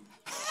 15.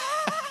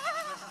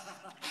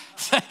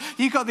 So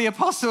you got the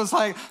apostles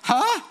like,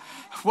 huh?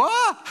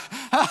 What?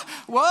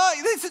 What?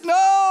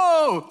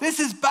 This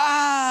is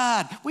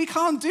bad. We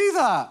can't do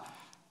that.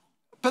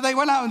 But they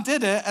went out and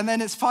did it, and then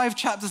it's 5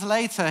 chapters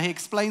later, he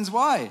explains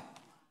why.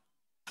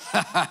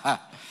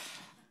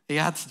 He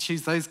had to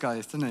choose those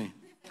guys, didn't he?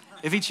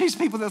 If he chose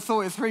people that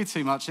thought it through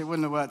too much, it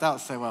wouldn't have worked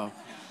out so well.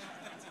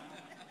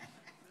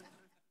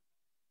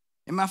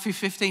 In Matthew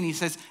 15, he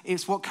says,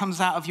 it's what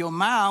comes out of your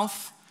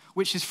mouth,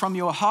 which is from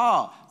your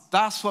heart.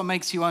 That's what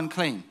makes you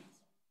unclean.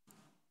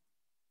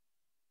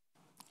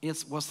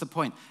 What's the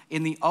point?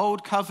 In the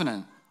old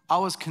covenant, I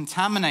was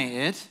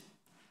contaminated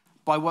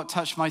by what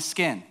touched my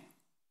skin.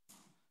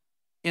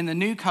 In the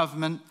new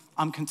covenant,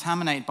 I'm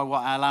contaminated by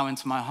what I allow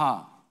into my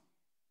heart.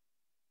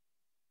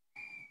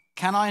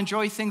 Can I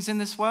enjoy things in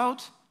this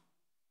world?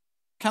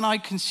 Can I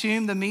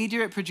consume the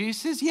media it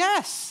produces?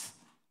 Yes.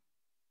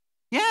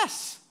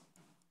 Yes.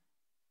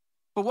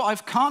 But what I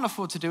can't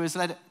afford to do is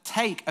let it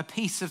take a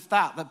piece of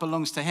that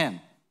belongs to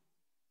him.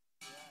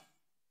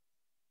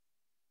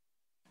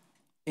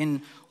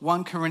 In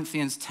 1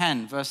 Corinthians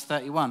 10, verse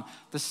 31,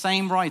 the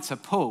same writer,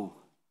 Paul,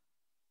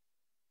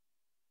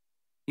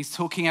 he's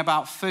talking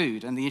about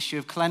food and the issue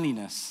of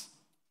cleanliness.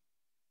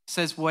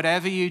 Says,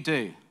 whatever you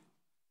do,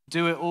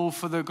 do it all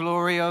for the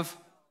glory of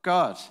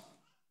God.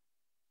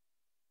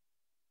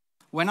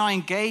 When I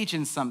engage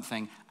in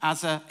something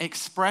as an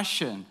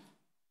expression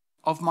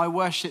of my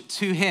worship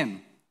to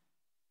him,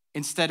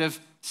 instead of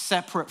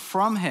separate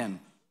from him,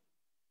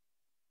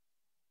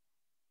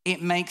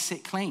 it makes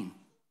it clean.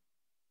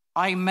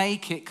 I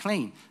make it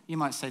clean. You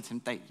might say to him,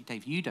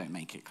 Dave, you don't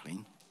make it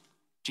clean.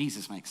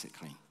 Jesus makes it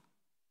clean.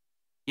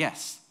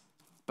 Yes,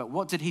 but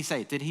what did he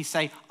say? Did he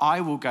say,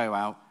 I will go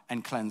out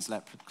and cleanse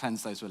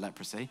those with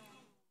leprosy?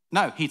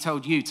 No, he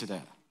told you to do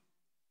it.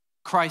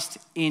 Christ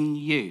in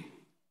you.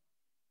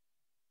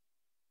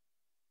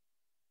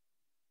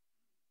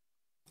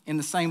 In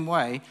the same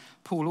way,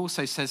 Paul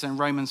also says in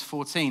Romans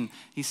 14,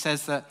 he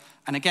says that,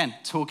 and again,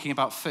 talking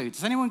about food.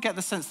 Does anyone get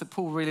the sense that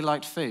Paul really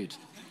liked food?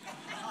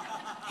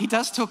 He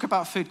does talk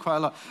about food quite a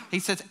lot. He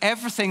says,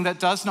 everything that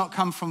does not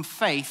come from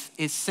faith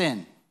is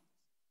sin.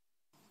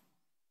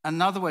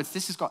 In other words,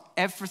 this has got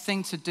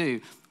everything to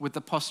do with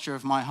the posture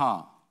of my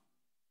heart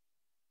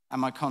and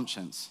my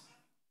conscience.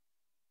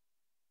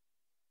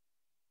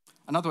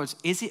 In other words,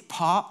 is it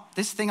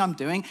this thing I'm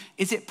doing,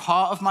 is it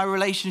part of my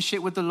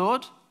relationship with the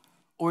Lord,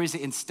 or is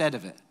it instead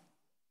of it?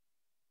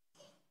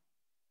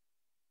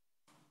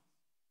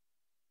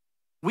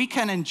 We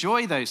can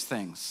enjoy those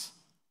things,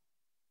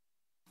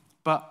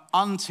 but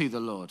unto the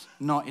Lord,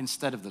 not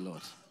instead of the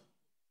Lord.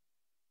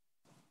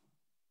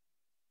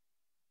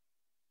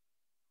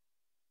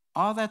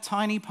 Are there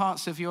tiny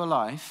parts of your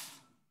life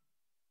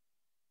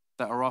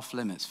that are off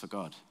limits for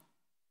God,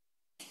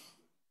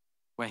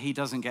 where he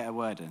doesn't get a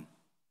word in?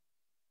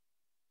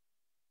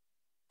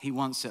 He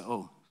wants it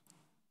all.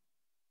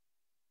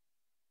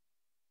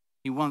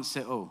 He wants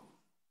it all.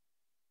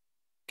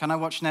 Can I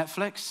watch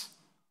Netflix?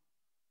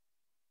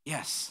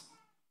 Yes.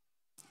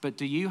 But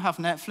do you have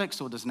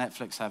Netflix, or does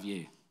Netflix have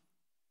you?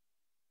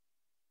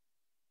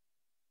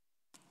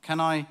 Can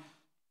I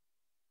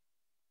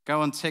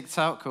go on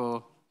TikTok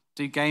or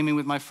do gaming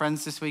with my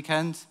friends this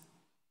weekend?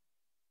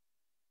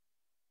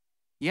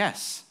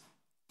 Yes.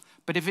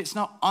 But if it's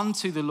not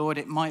unto the Lord,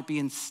 it might be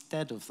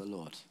instead of the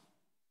Lord.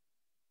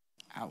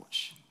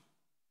 Ouch.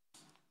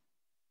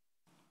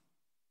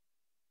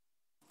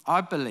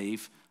 I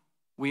believe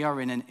we are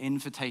in an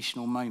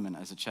invitational moment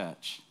as a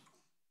church.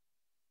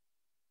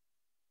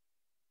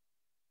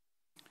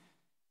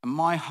 And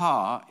my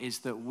heart is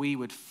that we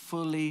would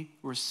fully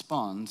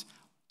respond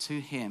to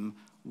him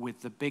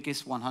with the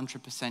biggest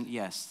 100%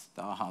 yes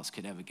that our hearts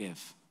could ever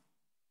give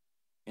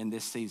in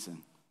this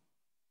season.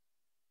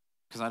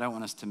 Because I don't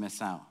want us to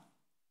miss out.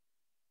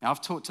 Now,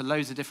 I've talked to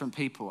loads of different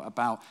people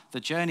about the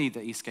journey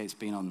that Eastgate's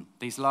been on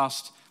these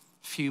last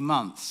few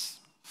months,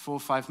 4 or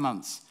 5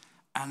 months.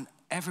 And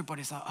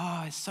everybody's like,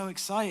 oh, it's so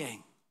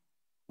exciting.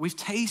 We've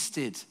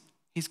tasted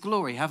his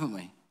glory, haven't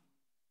we?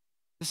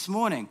 This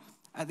morning,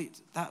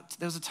 there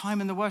was a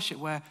time in the worship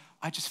where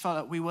I just felt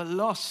like we were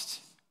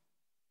lost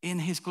in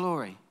his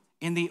glory,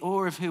 in the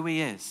awe of who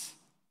he is.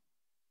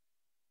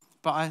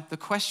 But the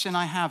question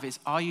I have is,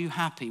 are you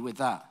happy with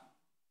that?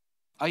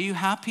 Are you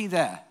happy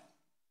there?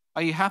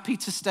 Are you happy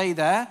to stay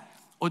there,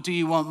 or do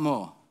you want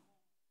more?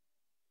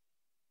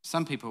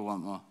 Some people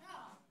want more.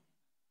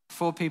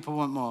 4 people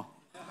want more.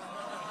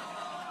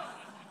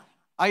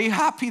 Are you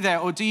happy there,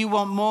 or do you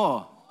want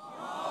more?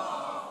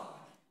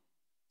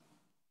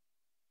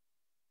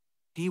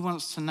 He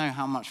wants to know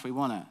how much we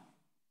want it.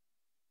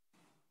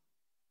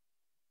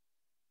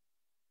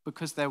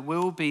 Because there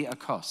will be a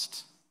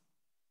cost.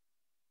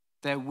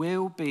 There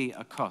will be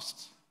a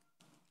cost.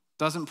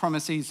 Doesn't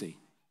promise easy.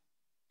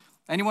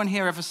 Anyone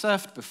here ever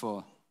surfed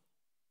before?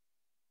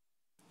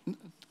 A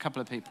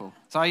couple of people.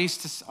 So I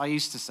used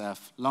to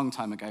surf a long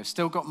time ago.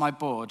 Still got my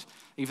board,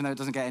 even though it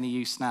doesn't get any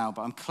use now,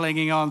 but I'm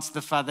clinging on to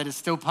the fact that it's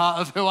still part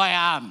of who I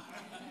am.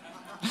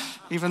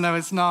 Even though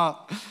it's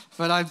not,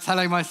 but I'm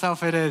telling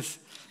myself it is.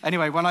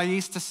 Anyway, when I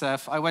used to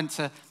surf, I went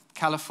to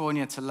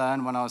California to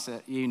learn when I was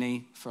at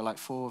uni for like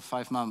 4 or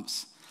 5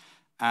 months.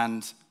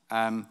 And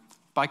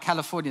by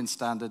Californian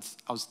standards,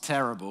 I was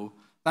terrible.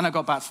 Then I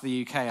got back to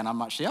the UK and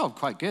I'm actually,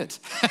 quite good.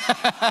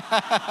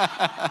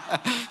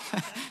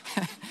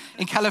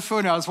 In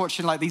California, I was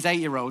watching like these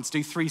 8-year-olds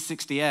do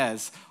 360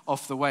 airs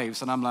off the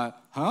waves. And I'm like,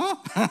 huh?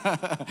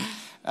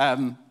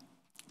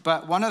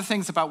 But one of the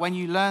things about when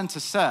you learn to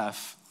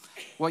surf,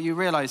 what you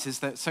realize is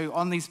that,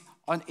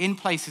 in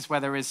places where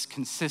there is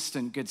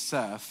consistent good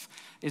surf,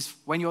 is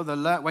when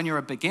you're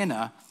a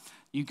beginner,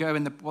 you go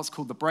in what's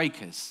called the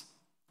breakers.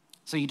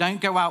 So you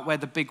don't go out where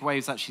the big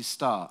waves actually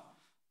start.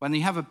 When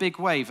you have a big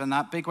wave and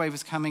that big wave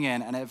is coming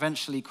in and it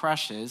eventually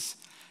crashes,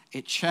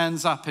 it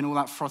churns up in all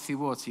that frothy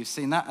water. You've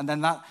seen that? And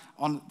then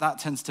that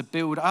tends to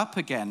build up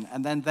again,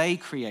 and then they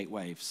create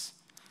waves.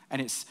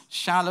 And it's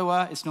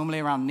shallower, it's normally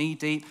around knee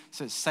deep,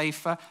 so it's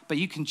safer, but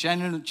you can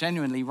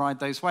genuinely ride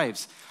those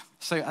waves.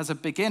 So as a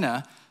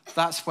beginner,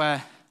 that's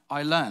where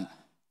I learn.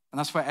 And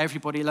that's where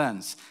everybody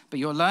learns. But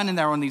you're learning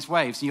there on these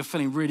waves, and you're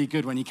feeling really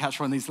good when you catch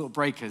one of these little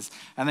breakers.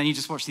 And then you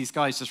just watch these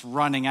guys just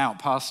running out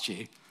past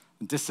you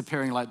and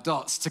disappearing like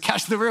dots to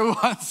catch the real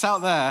ones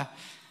out there.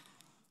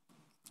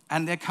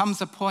 And there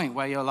comes a point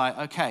where you're like,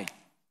 okay,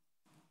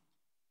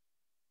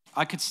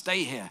 I could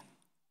stay here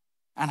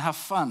and have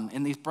fun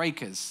in these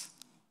breakers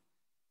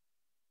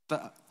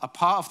that are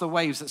part of the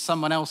waves that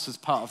someone else was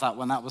part of that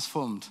when that was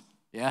formed,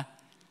 yeah?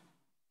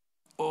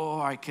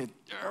 Or I could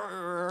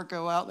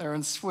go out there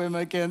and swim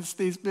against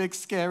these big,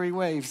 scary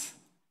waves.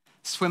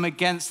 Swim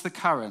against the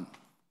current.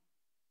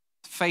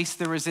 Face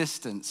the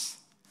resistance.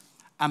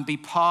 And be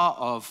part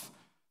of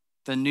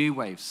the new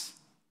waves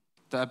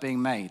that are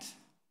being made.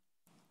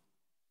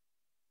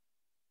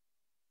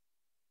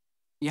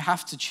 You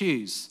have to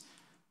choose.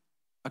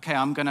 Okay,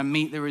 I'm going to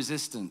meet the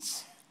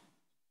resistance.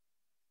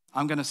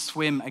 I'm going to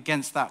swim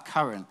against that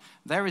current.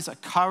 There is a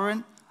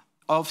current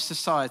of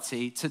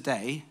society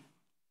today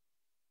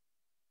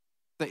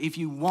that if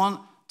you want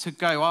to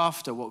go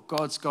after what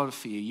God's got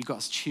for you, you've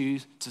got to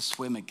choose to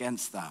swim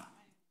against that.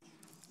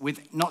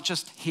 With not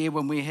just here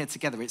when we're here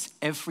together, it's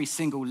every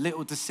single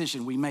little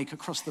decision we make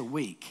across the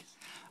week.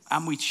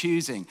 And we're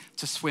choosing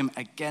to swim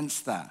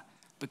against that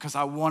because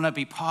I want to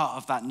be part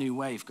of that new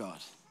wave, God.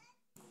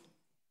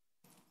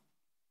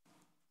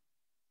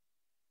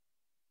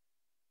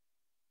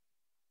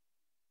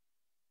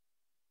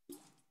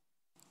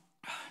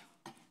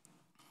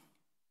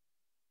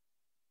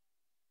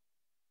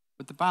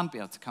 Would the band be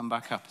able to come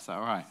back up? Is that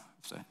all right?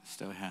 So,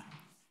 still here.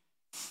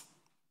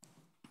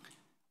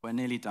 We're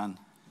nearly done.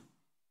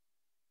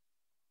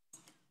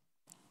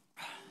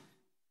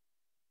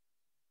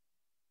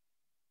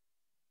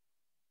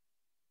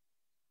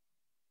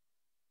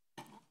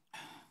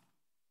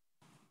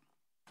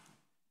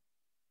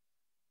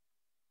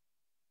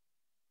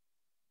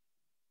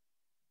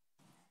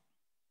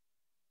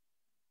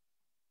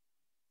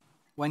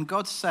 When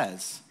God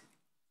says,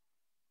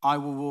 I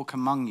will walk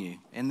among you,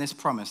 in this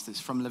promise that's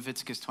from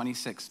Leviticus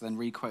 26, then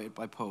re-quoted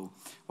by Paul,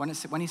 when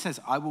he says,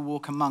 I will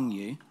walk among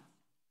you,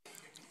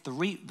 the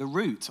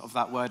root of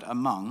that word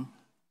among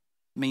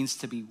means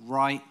to be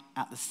right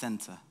at the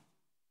center,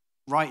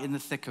 right in the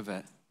thick of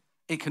it.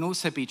 It can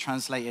also be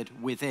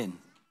translated within.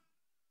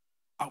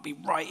 I'll be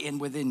right in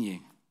within you.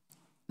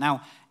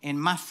 Now,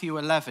 in Matthew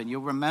 11,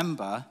 you'll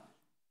remember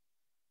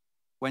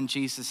when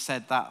Jesus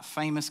said that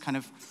famous kind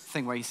of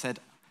thing where he said,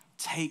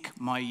 take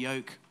my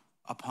yoke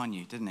upon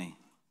you, didn't he?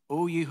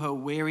 All you who are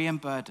weary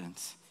and burdened,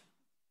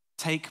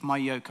 take my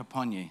yoke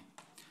upon you.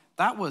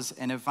 That was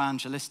an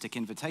evangelistic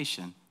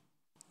invitation.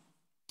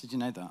 Did you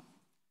know that?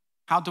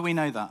 How do we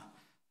know that?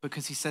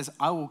 Because he says,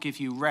 I will give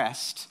you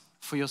rest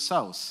for your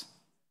souls.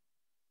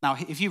 Now,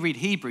 if you read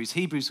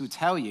Hebrews will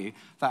tell you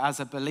that as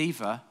a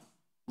believer,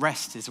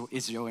 rest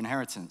is your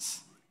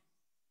inheritance.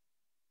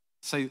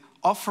 So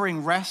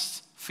offering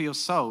rest for your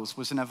souls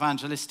was an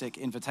evangelistic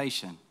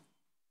invitation.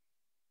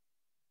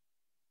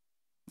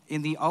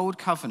 In the old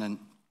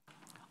covenant,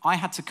 I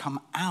had to come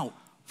out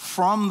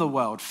from the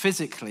world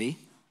physically,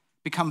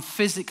 become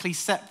physically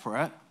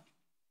separate,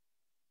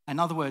 in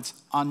other words,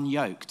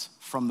 unyoked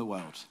from the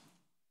world,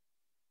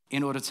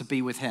 in order to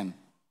be with him.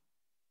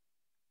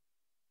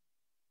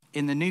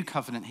 In the new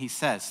covenant, he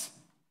says,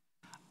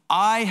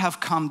 I have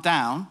come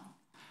down,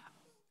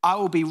 I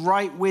will be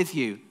right with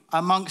you,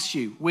 amongst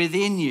you,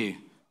 within you,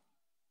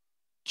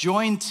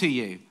 joined to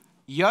you,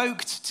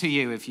 yoked to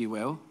you, if you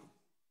will,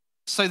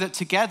 so that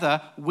together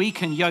we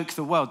can yoke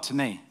the world to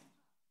me.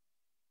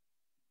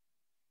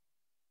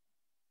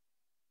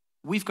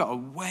 We've got a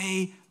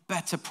way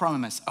better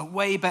promise, a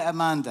way better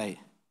mandate.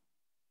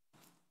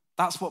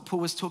 That's what Paul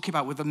was talking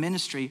about with the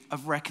ministry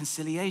of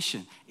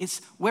reconciliation.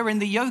 We're in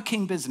the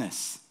yoking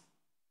business.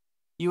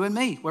 You and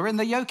me, we're in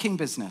the yoking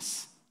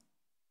business.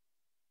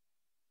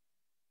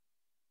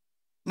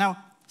 Now,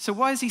 so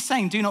why is he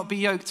saying do not be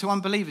yoked to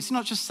unbelievers? He's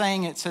not just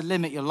saying it to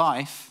limit your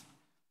life.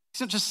 He's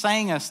not just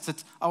saying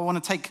I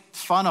want to take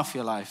fun off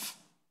your life.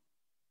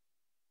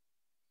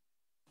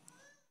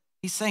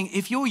 He's saying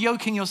if you're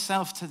yoking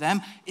yourself to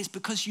them, it's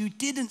because you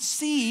didn't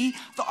see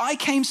that I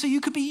came so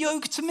you could be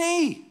yoked to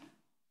me.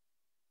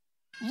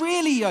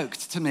 Really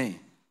yoked to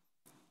me.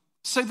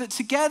 So that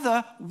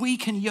together we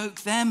can yoke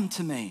them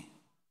to me.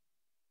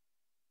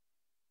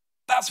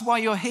 That's why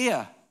you're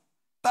here.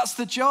 That's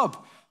the job.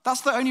 That's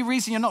the only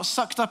reason you're not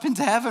sucked up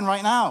into heaven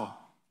right now.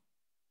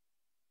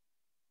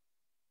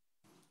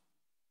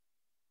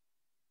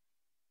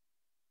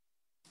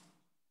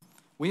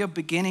 We are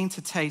beginning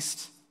to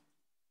taste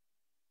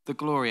the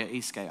glory at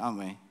Eastgate, aren't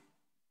we?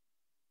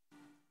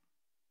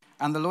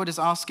 And the Lord is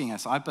asking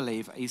us, I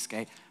believe, at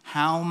Eastgate,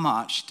 how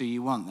much do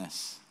you want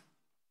this?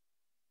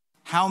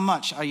 How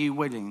much are you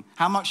willing?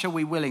 How much are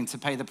we willing to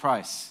pay the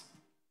price?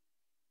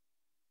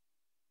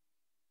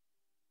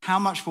 How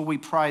much will we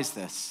prize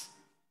this?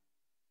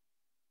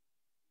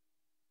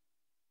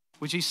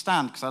 Would you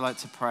stand? Because I like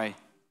to pray.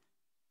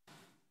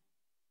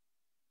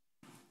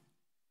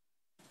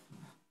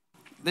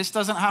 This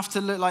doesn't have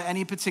to look like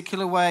any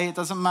particular way. It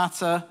doesn't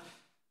matter.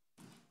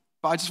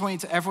 But I just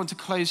want everyone to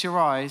close your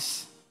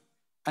eyes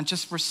and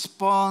just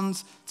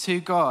respond to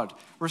God.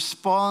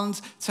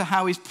 Respond to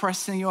how he's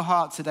pressing your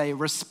heart today.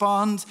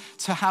 Respond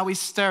to how he's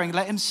stirring.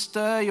 Let him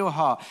stir your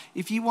heart.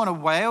 If you want to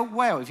wail,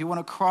 wail. If you want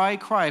to cry,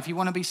 cry. If you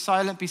want to be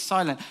silent, be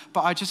silent.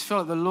 But I just feel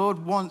like the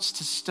Lord wants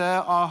to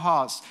stir our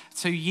hearts,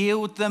 to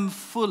yield them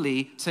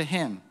fully to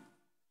him.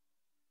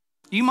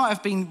 You might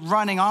have been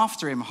running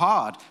after him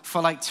hard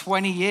for like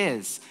 20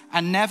 years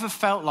and never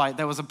felt like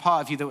there was a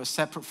part of you that was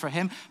separate from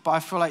him. But I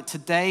feel like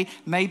today,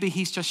 maybe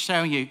he's just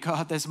showing you,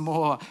 God, there's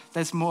more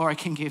I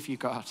can give you,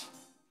 God.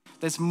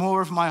 There's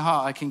more of my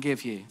heart I can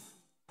give you.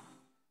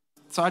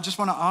 So I just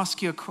want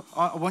to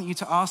I want you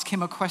to ask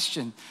him a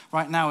question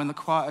right now in the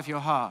quiet of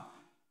your heart.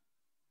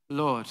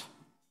 Lord,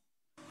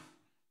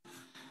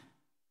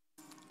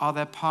 are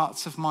there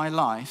parts of my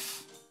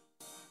life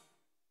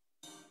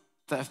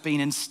that have been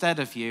instead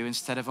of you,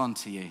 instead of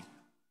onto you?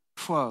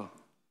 Whoa.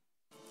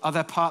 Are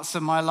there parts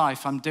of my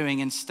life I'm doing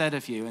instead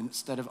of you,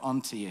 instead of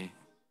onto you?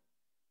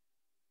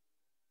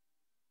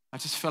 I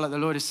just feel like the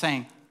Lord is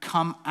saying,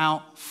 come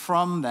out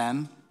from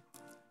them,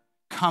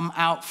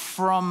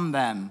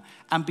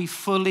 and be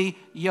fully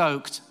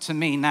yoked to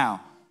me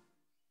now.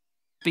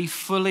 Be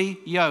fully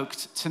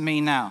yoked to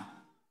me now.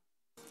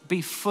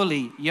 Be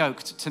fully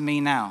yoked to me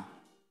now.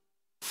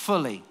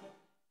 Fully.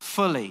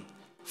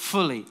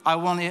 I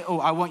want it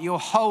all. I want your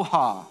whole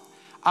heart.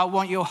 I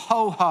want your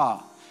whole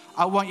heart.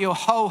 I want your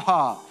whole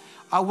heart.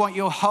 I want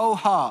your whole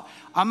heart.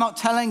 I'm not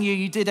telling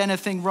you did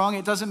anything wrong.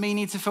 It doesn't mean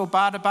you need to feel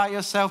bad about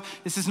yourself.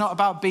 This is not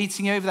about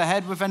beating you over the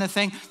head with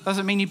anything. It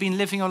doesn't mean you've been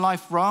living your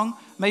life wrong.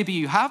 Maybe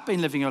you have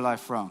been living your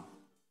life wrong.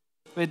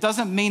 But it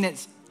doesn't mean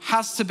it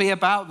has to be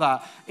about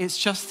that. It's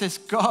just this,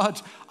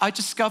 God, I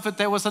discovered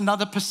there was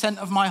another %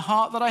 of my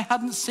heart that I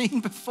hadn't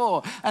seen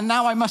before. And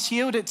now I must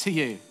yield it to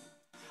you.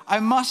 I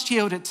must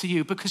yield it to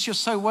you because you're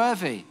so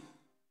worthy.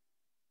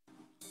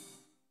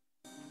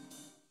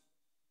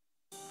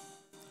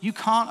 You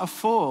can't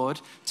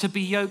afford to be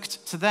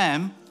yoked to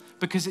them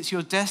because it's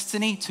your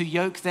destiny to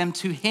yoke them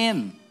to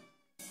him.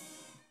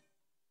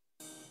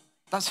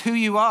 That's who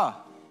you are.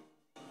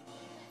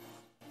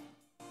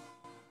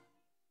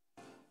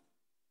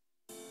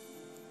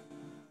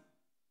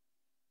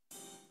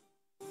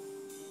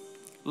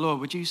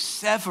 Lord, would you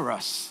sever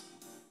us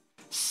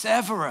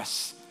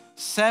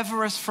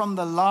from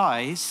the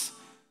lies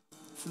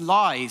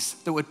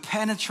that would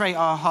penetrate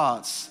our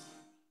hearts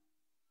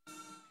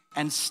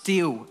and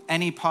steal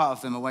any part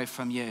of them away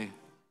from you.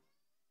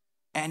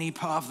 Any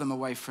part of them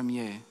away from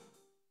you.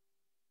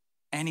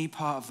 Any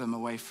part of them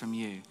away from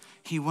you.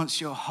 He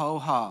wants your whole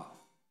heart.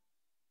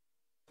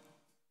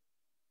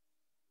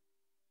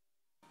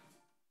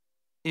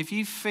 If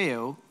you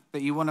feel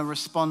that you want to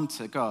respond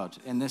to God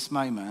in this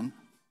moment,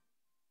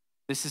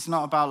 this is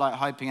not about like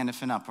hyping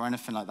anything up or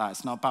anything like that.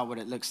 It's not about what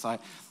it looks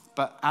like.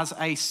 But as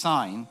a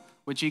sign,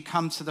 would you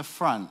come to the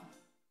front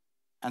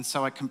and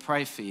so I can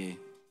pray for you?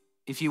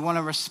 If you want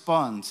to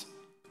respond,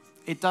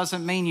 it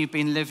doesn't mean you've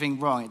been living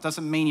wrong. It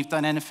doesn't mean you've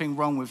done anything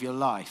wrong with your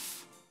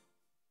life.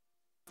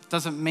 It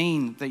doesn't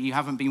mean that you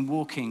haven't been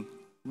walking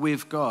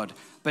with God.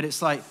 But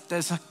it's like,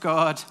 there's a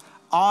God.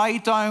 I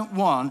don't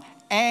want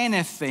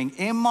anything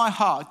in my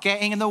heart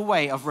getting in the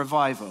way of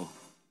revival.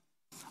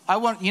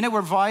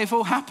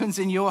 Revival happens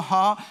in your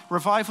heart.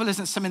 Revival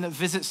isn't something that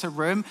visits a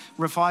room.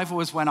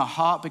 Revival is when a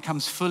heart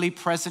becomes fully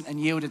present and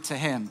yielded to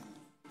him.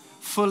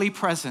 Fully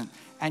present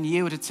and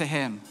yielded to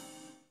him.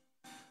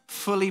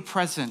 Fully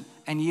present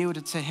and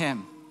yielded to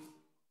him.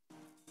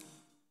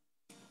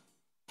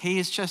 He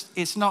is just,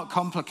 it's not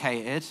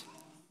complicated.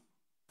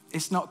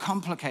 It's not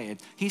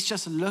complicated. He's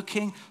just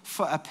looking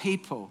for a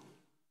people.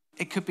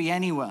 It could be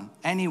anyone,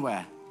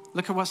 anywhere.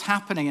 Look at what's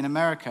happening in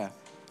America.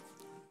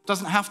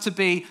 Doesn't have to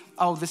be,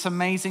 this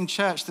amazing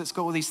church that's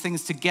got all these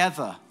things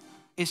together.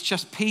 It's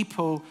just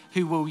people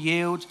who will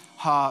yield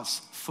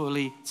hearts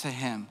fully to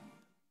him.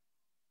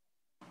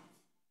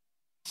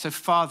 So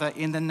Father,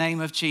 in the name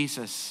of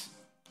Jesus,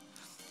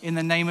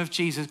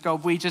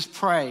 God, we just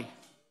pray.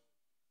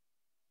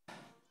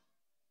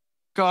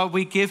 God,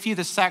 we give you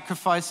the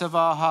sacrifice of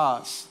our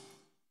hearts.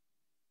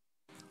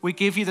 We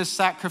give you the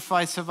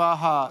sacrifice of our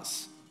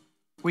hearts.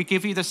 We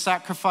give you the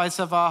sacrifice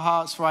of our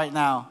hearts right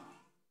now.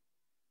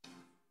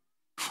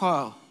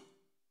 Whoa.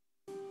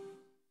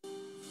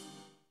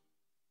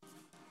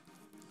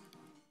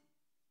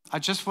 I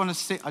just want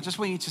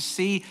you to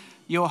see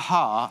your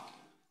heart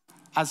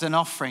as an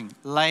offering.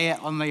 Lay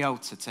it on the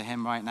altar to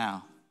him right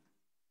now.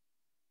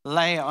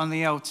 Lay it on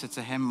the altar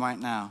to him right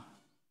now.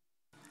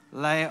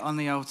 Lay it on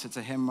the altar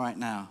to him right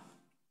now.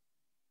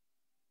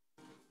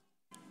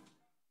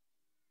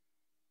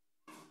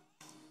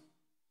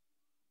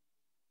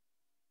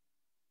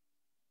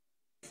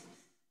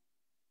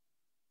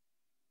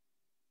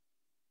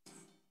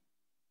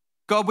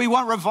 God, we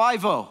want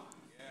revival.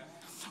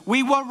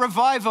 We want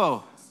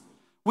revival.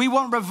 We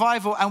want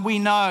revival, and we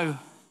know,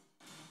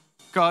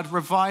 God,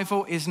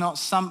 revival is not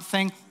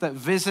something that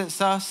visits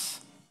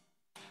us.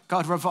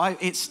 God,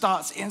 it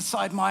starts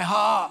inside my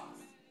heart.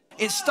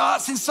 It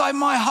starts inside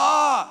my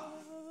heart.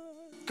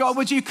 God,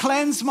 would you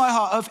cleanse my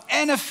heart of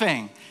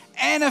anything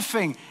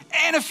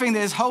that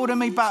is holding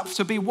me back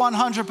to be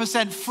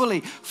 100%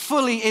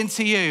 fully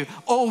into you.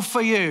 All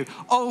for you,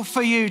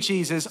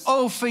 Jesus.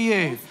 All for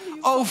you,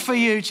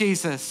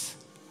 Jesus.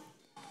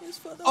 Yes,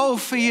 Father, all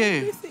for you.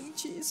 Everything,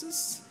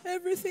 Jesus.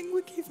 Everything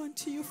we give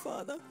unto you,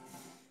 Father.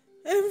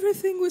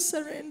 Everything we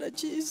surrender,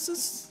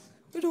 Jesus.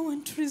 We don't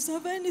want to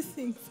reserve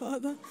anything,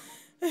 Father.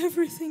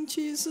 Everything,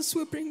 Jesus,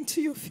 we bring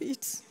to your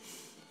feet.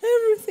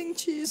 Everything,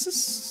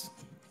 Jesus,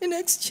 in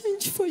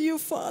exchange for you,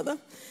 Father.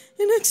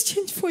 In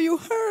exchange for your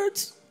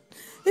hurt.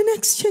 In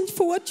exchange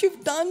for what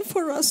you've done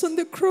for us on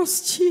the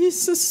cross,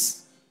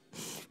 Jesus.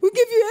 We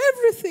give you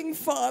everything,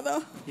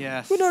 Father.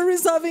 Yes. We're not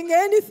reserving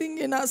anything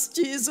in us,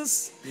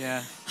 Jesus.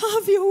 Yeah.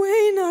 Have your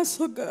way in us,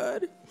 oh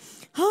God.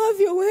 Have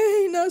your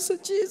way in us, oh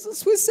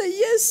Jesus. We say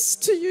yes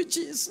to you,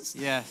 Jesus.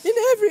 Yes. In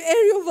every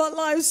area of our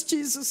lives,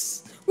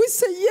 Jesus. We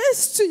say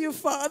yes to you,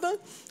 Father.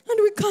 And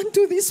we can't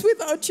do this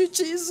without you,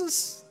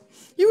 Jesus.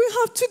 You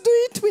will have to do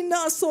it with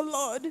us, oh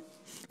Lord.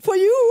 For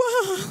you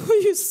are who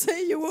you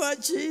say you are,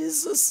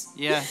 Jesus.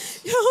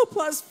 Yes. Help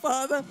us,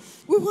 Father.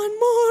 We want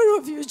more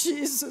of you,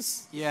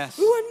 Jesus. Yes.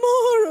 We want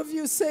more of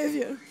you,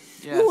 Savior.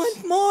 Yes. We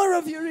want more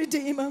of your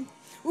Redeemer.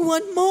 We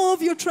want more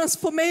of your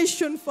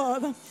transformation,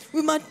 Father.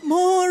 We want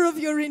more of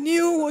your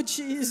renewal,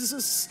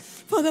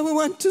 Jesus. Father, we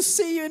want to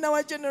see you in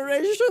our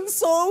generation,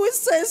 so we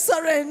say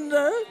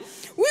surrender.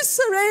 We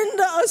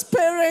surrender as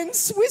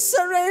parents. We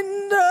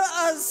surrender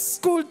as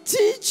school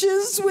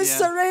teachers. We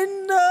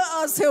surrender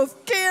as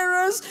health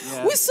carers.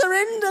 Yeah. We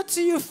surrender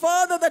to you,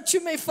 Father, that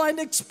you may find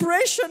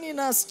expression in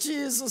us,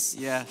 Jesus.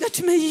 Yes. That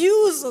you may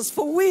use us,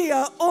 for we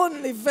are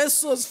only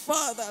vessels,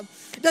 Father.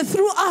 That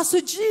through us,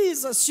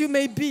 Jesus, you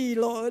may be,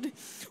 Lord.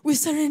 We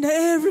surrender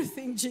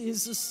everything,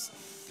 Jesus.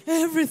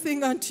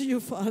 Everything unto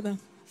you, Father.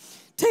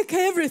 Take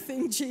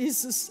everything,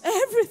 Jesus.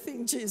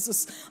 Everything,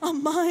 Jesus. Our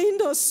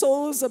mind, our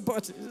souls, our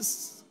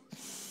bodies.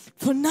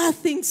 For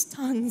nothing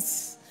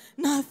stands.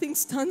 Nothing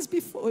stands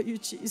before you,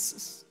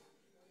 Jesus.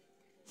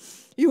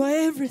 You are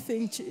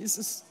everything,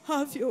 Jesus.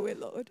 Have your way,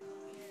 Lord.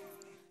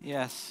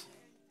 Yes.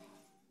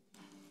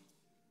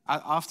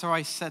 After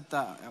I said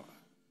that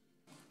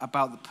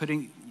about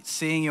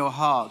seeing your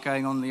heart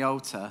going on the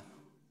altar,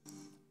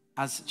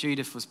 as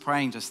Judith was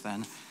praying just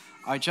then,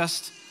 I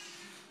just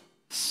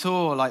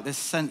saw like this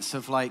sense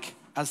of like,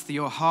 as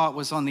your heart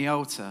was on the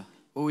altar,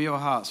 all your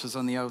hearts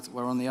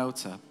were on the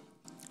altar.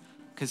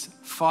 Because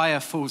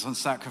fire falls on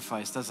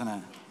sacrifice, doesn't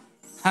it?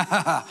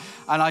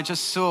 And I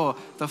just saw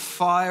the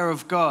fire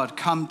of God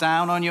come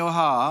down on your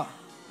heart,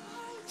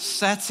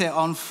 set it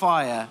on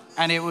fire,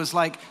 and it was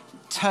like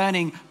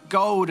turning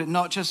gold,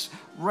 not just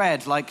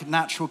red like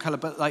natural color,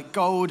 but like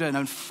golden,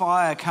 and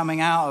fire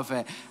coming out of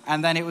it.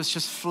 And then it was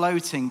just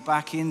floating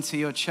back into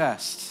your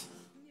chest.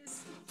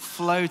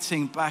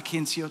 Floating back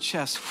into your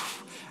chest.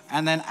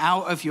 And then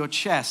out of your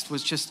chest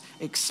was just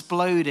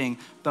exploding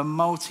the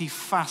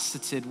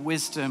multifaceted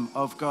wisdom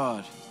of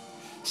God.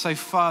 So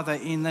Father,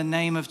 in the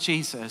name of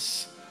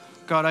Jesus,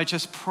 God, I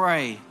just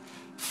pray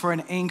for an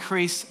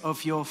increase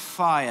of your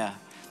fire,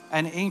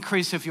 an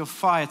increase of your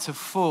fire to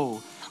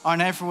fall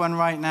on everyone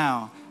right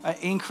now, an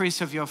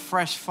increase of your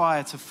fresh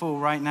fire to fall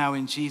right now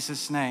in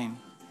Jesus' name.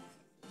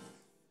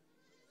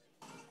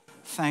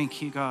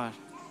 Thank you, God.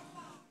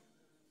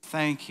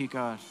 Thank you,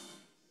 God.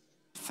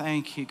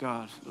 Thank you,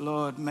 God.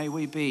 Lord, may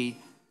we be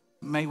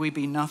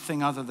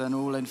nothing other than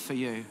all in for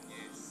you.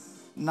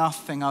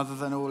 Nothing other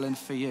than all in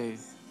for you.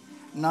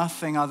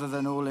 Nothing other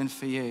than all in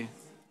for you.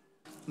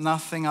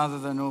 Nothing other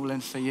than all in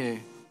for you.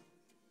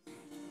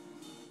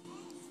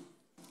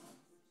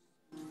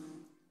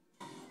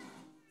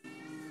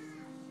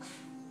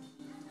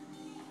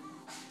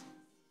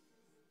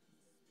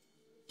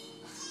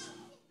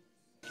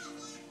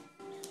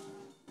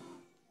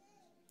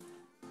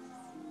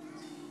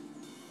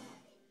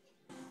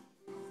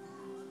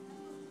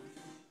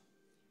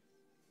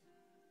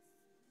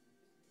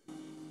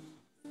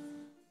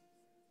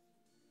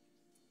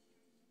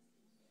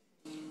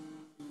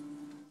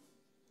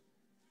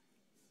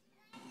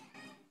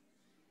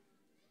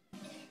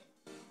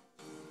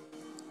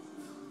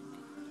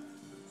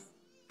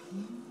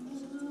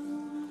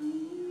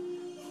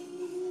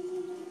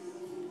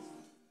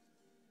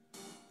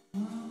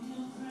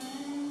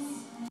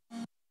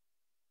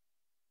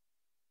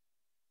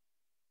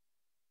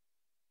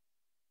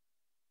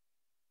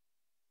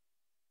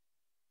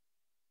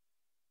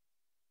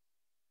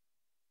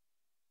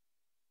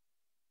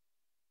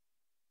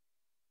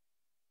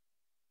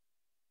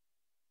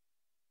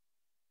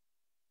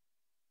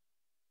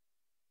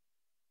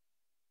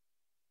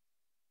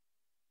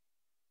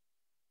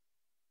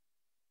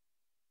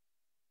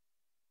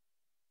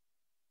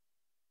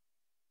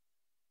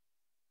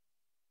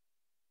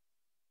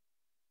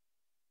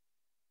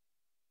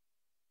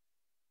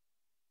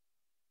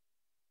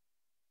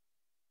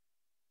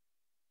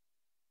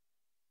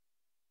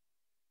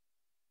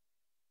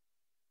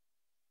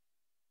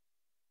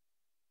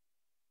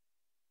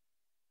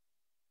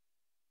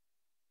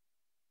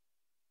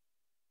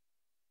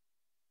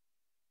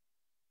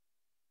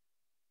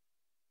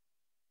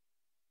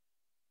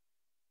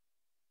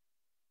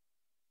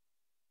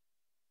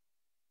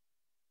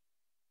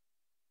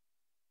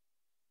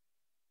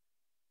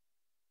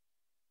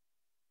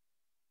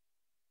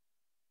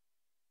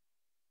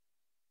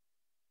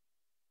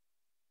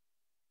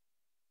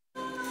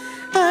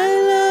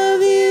 I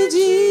love you,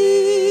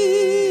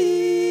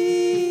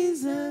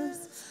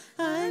 Jesus.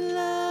 I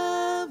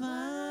love.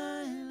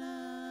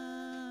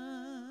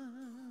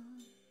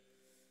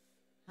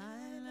 I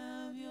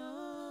love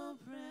your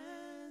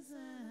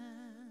presence.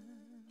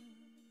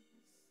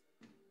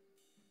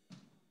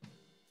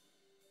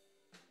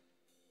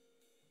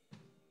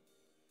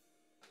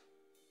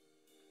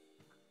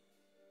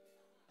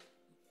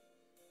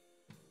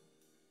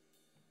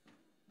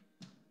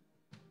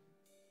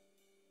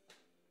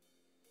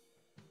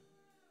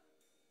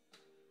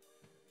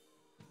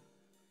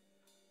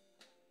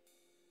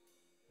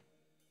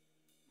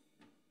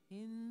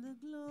 In the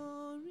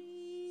glory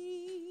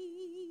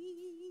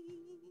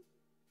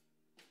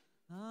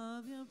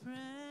of your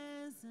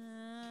presence,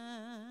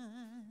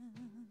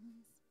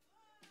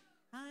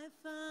 I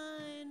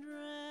find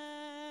rest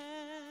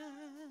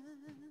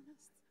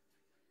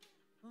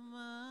for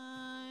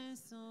my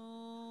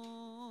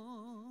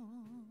soul.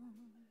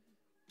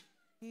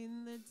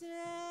 In the depth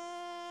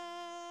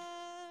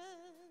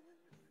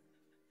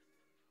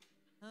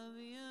of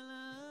your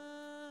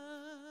love,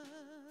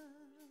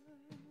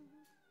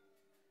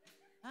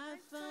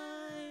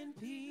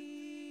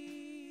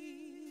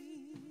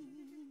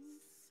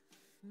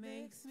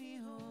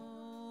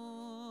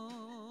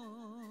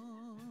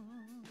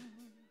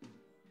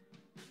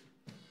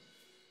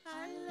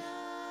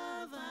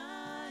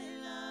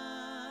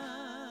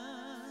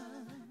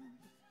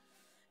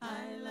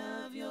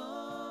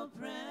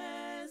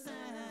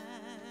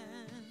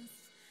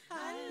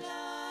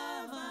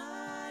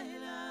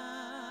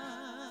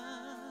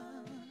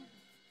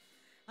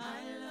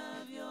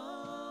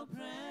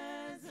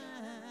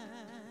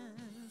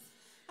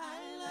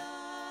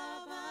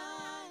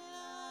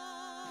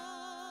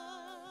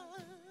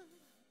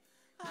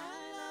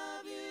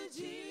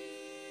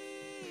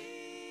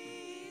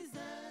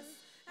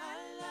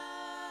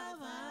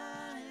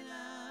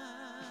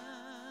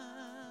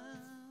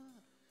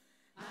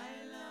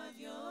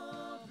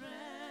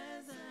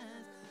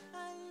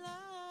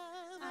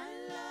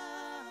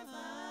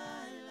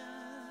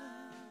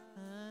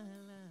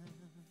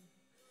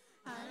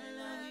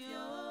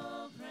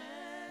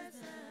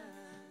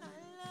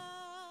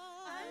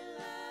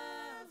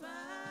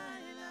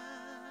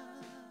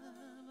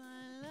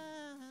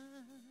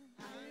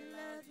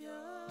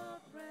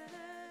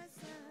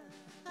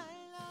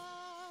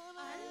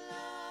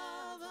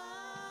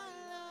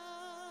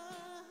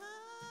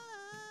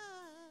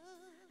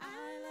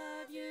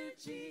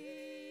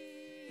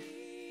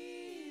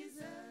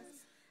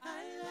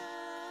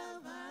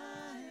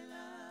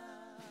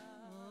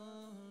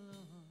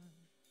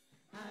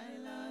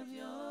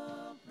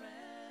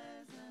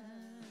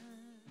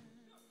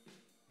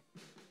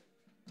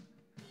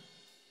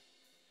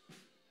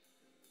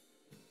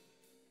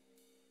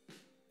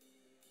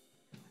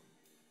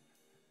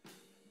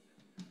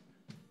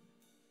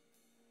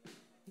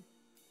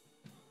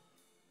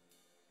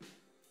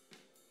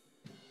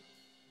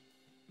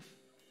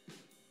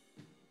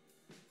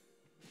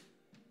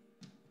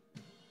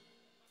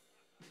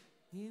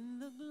 In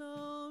the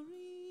glory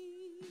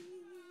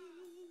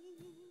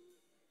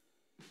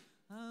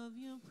of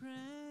your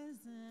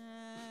presence,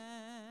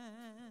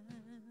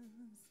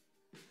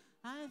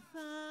 I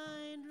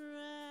find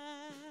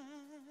rest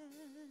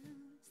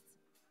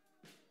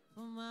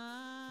for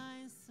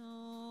my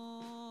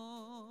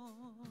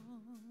soul.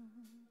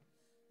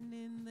 And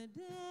in the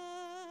depths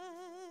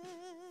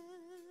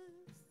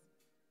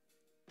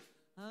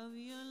of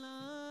your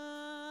love,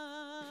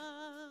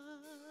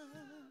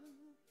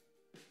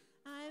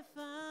 I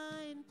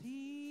find peace,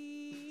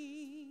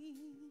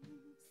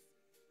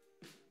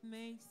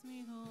 makes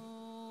me whole.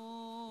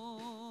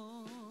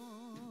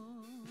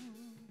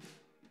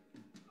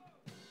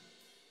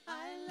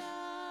 I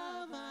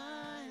love your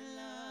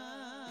presence.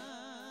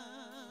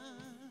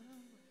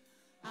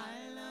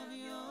 I love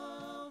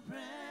your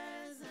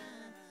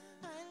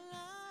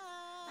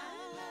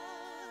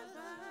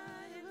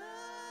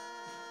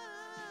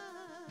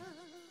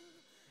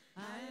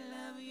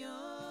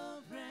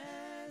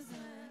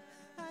presence.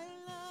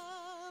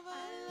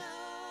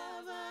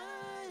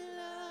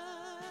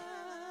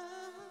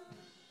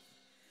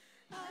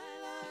 I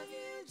love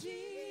you,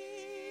 Jesus.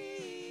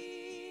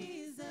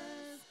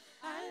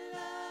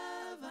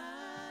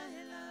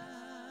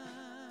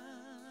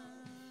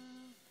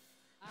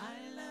 I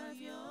love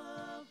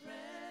your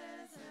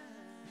presence.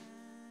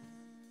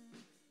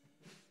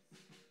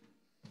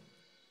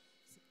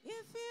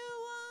 If you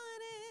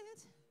want it,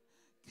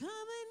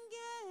 come and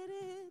get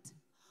it,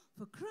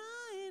 for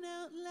crying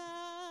out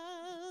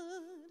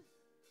loud.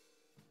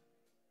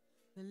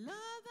 The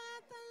love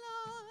that the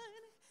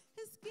Lord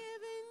has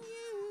given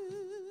you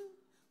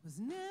was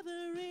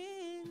never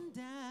in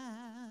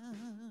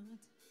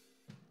doubt.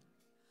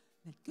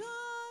 Let go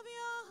of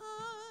your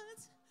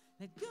heart,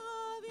 let go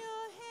of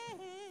your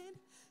head,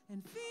 and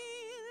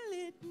feel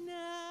it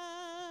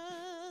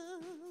now.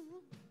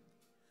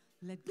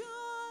 Let go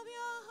of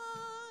your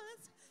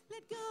heart,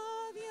 let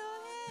go of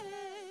your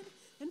head,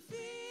 and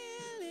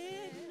feel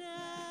it now.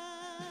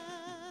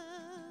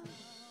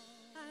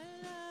 I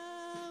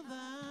love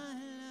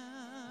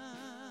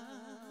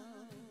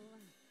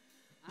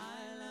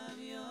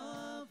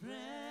your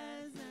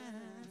presence.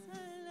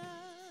 I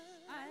love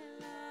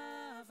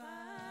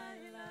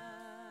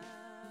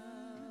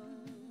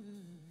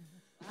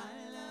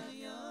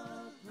your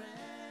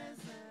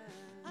presence.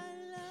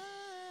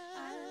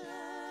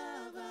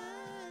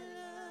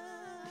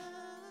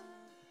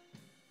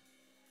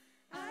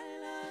 I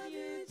love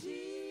you,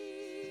 Jesus.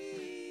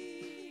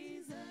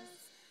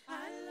 I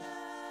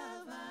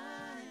love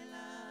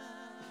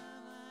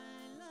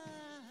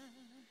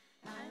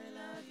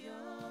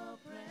your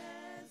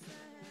presence.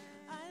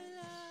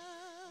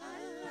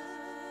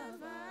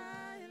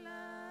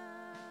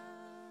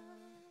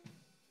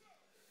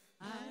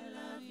 I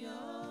love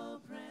your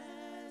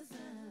presence.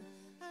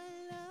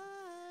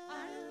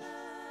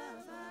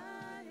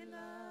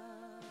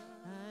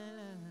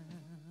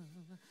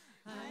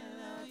 I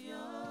love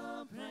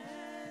your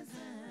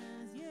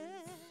presence.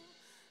 Yeah.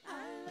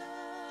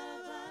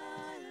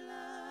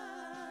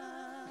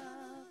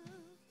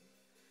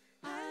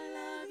 I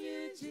love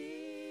you,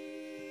 Jesus.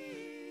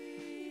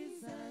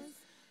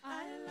 I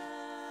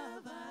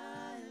love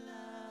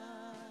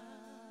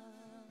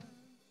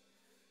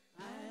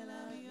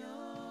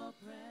your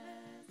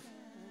presence.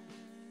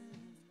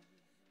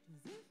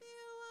 'Cause if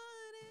you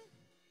want it,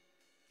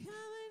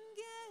 come and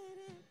get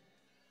it,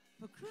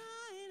 for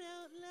crying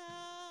out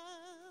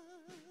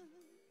loud.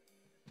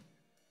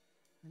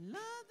 The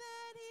love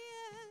that he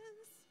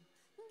has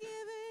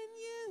given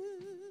you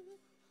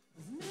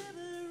was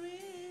never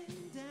in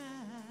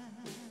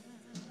doubt.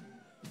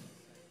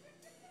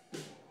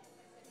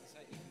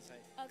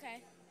 Okay.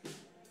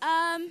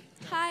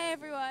 Hi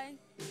everyone.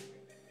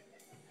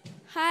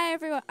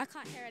 I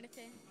can't hear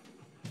anything.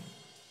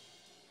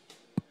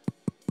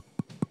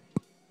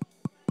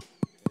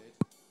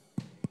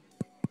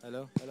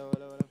 Hello.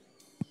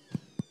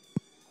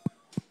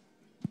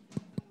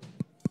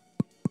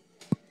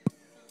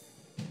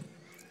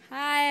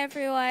 Hi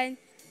everyone.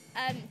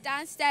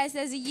 Downstairs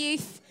there's a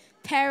youth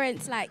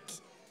parents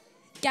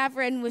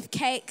gathering with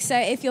cake. So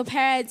if you're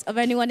parents of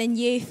anyone in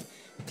youth,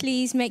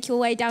 please make your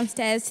way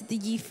downstairs to the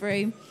youth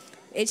room.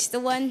 It's the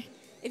one,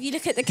 if you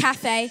look at the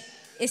cafe,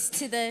 it's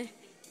to the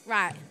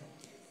right.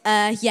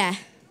 Yeah.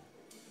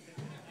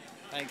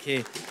 Thank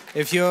you.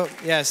 If you're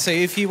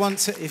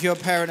a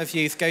parent of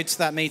youth, go to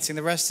that meeting.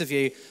 The rest of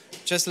you,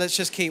 let's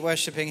just keep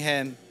worshiping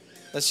him.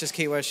 Let's just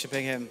keep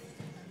worshiping him.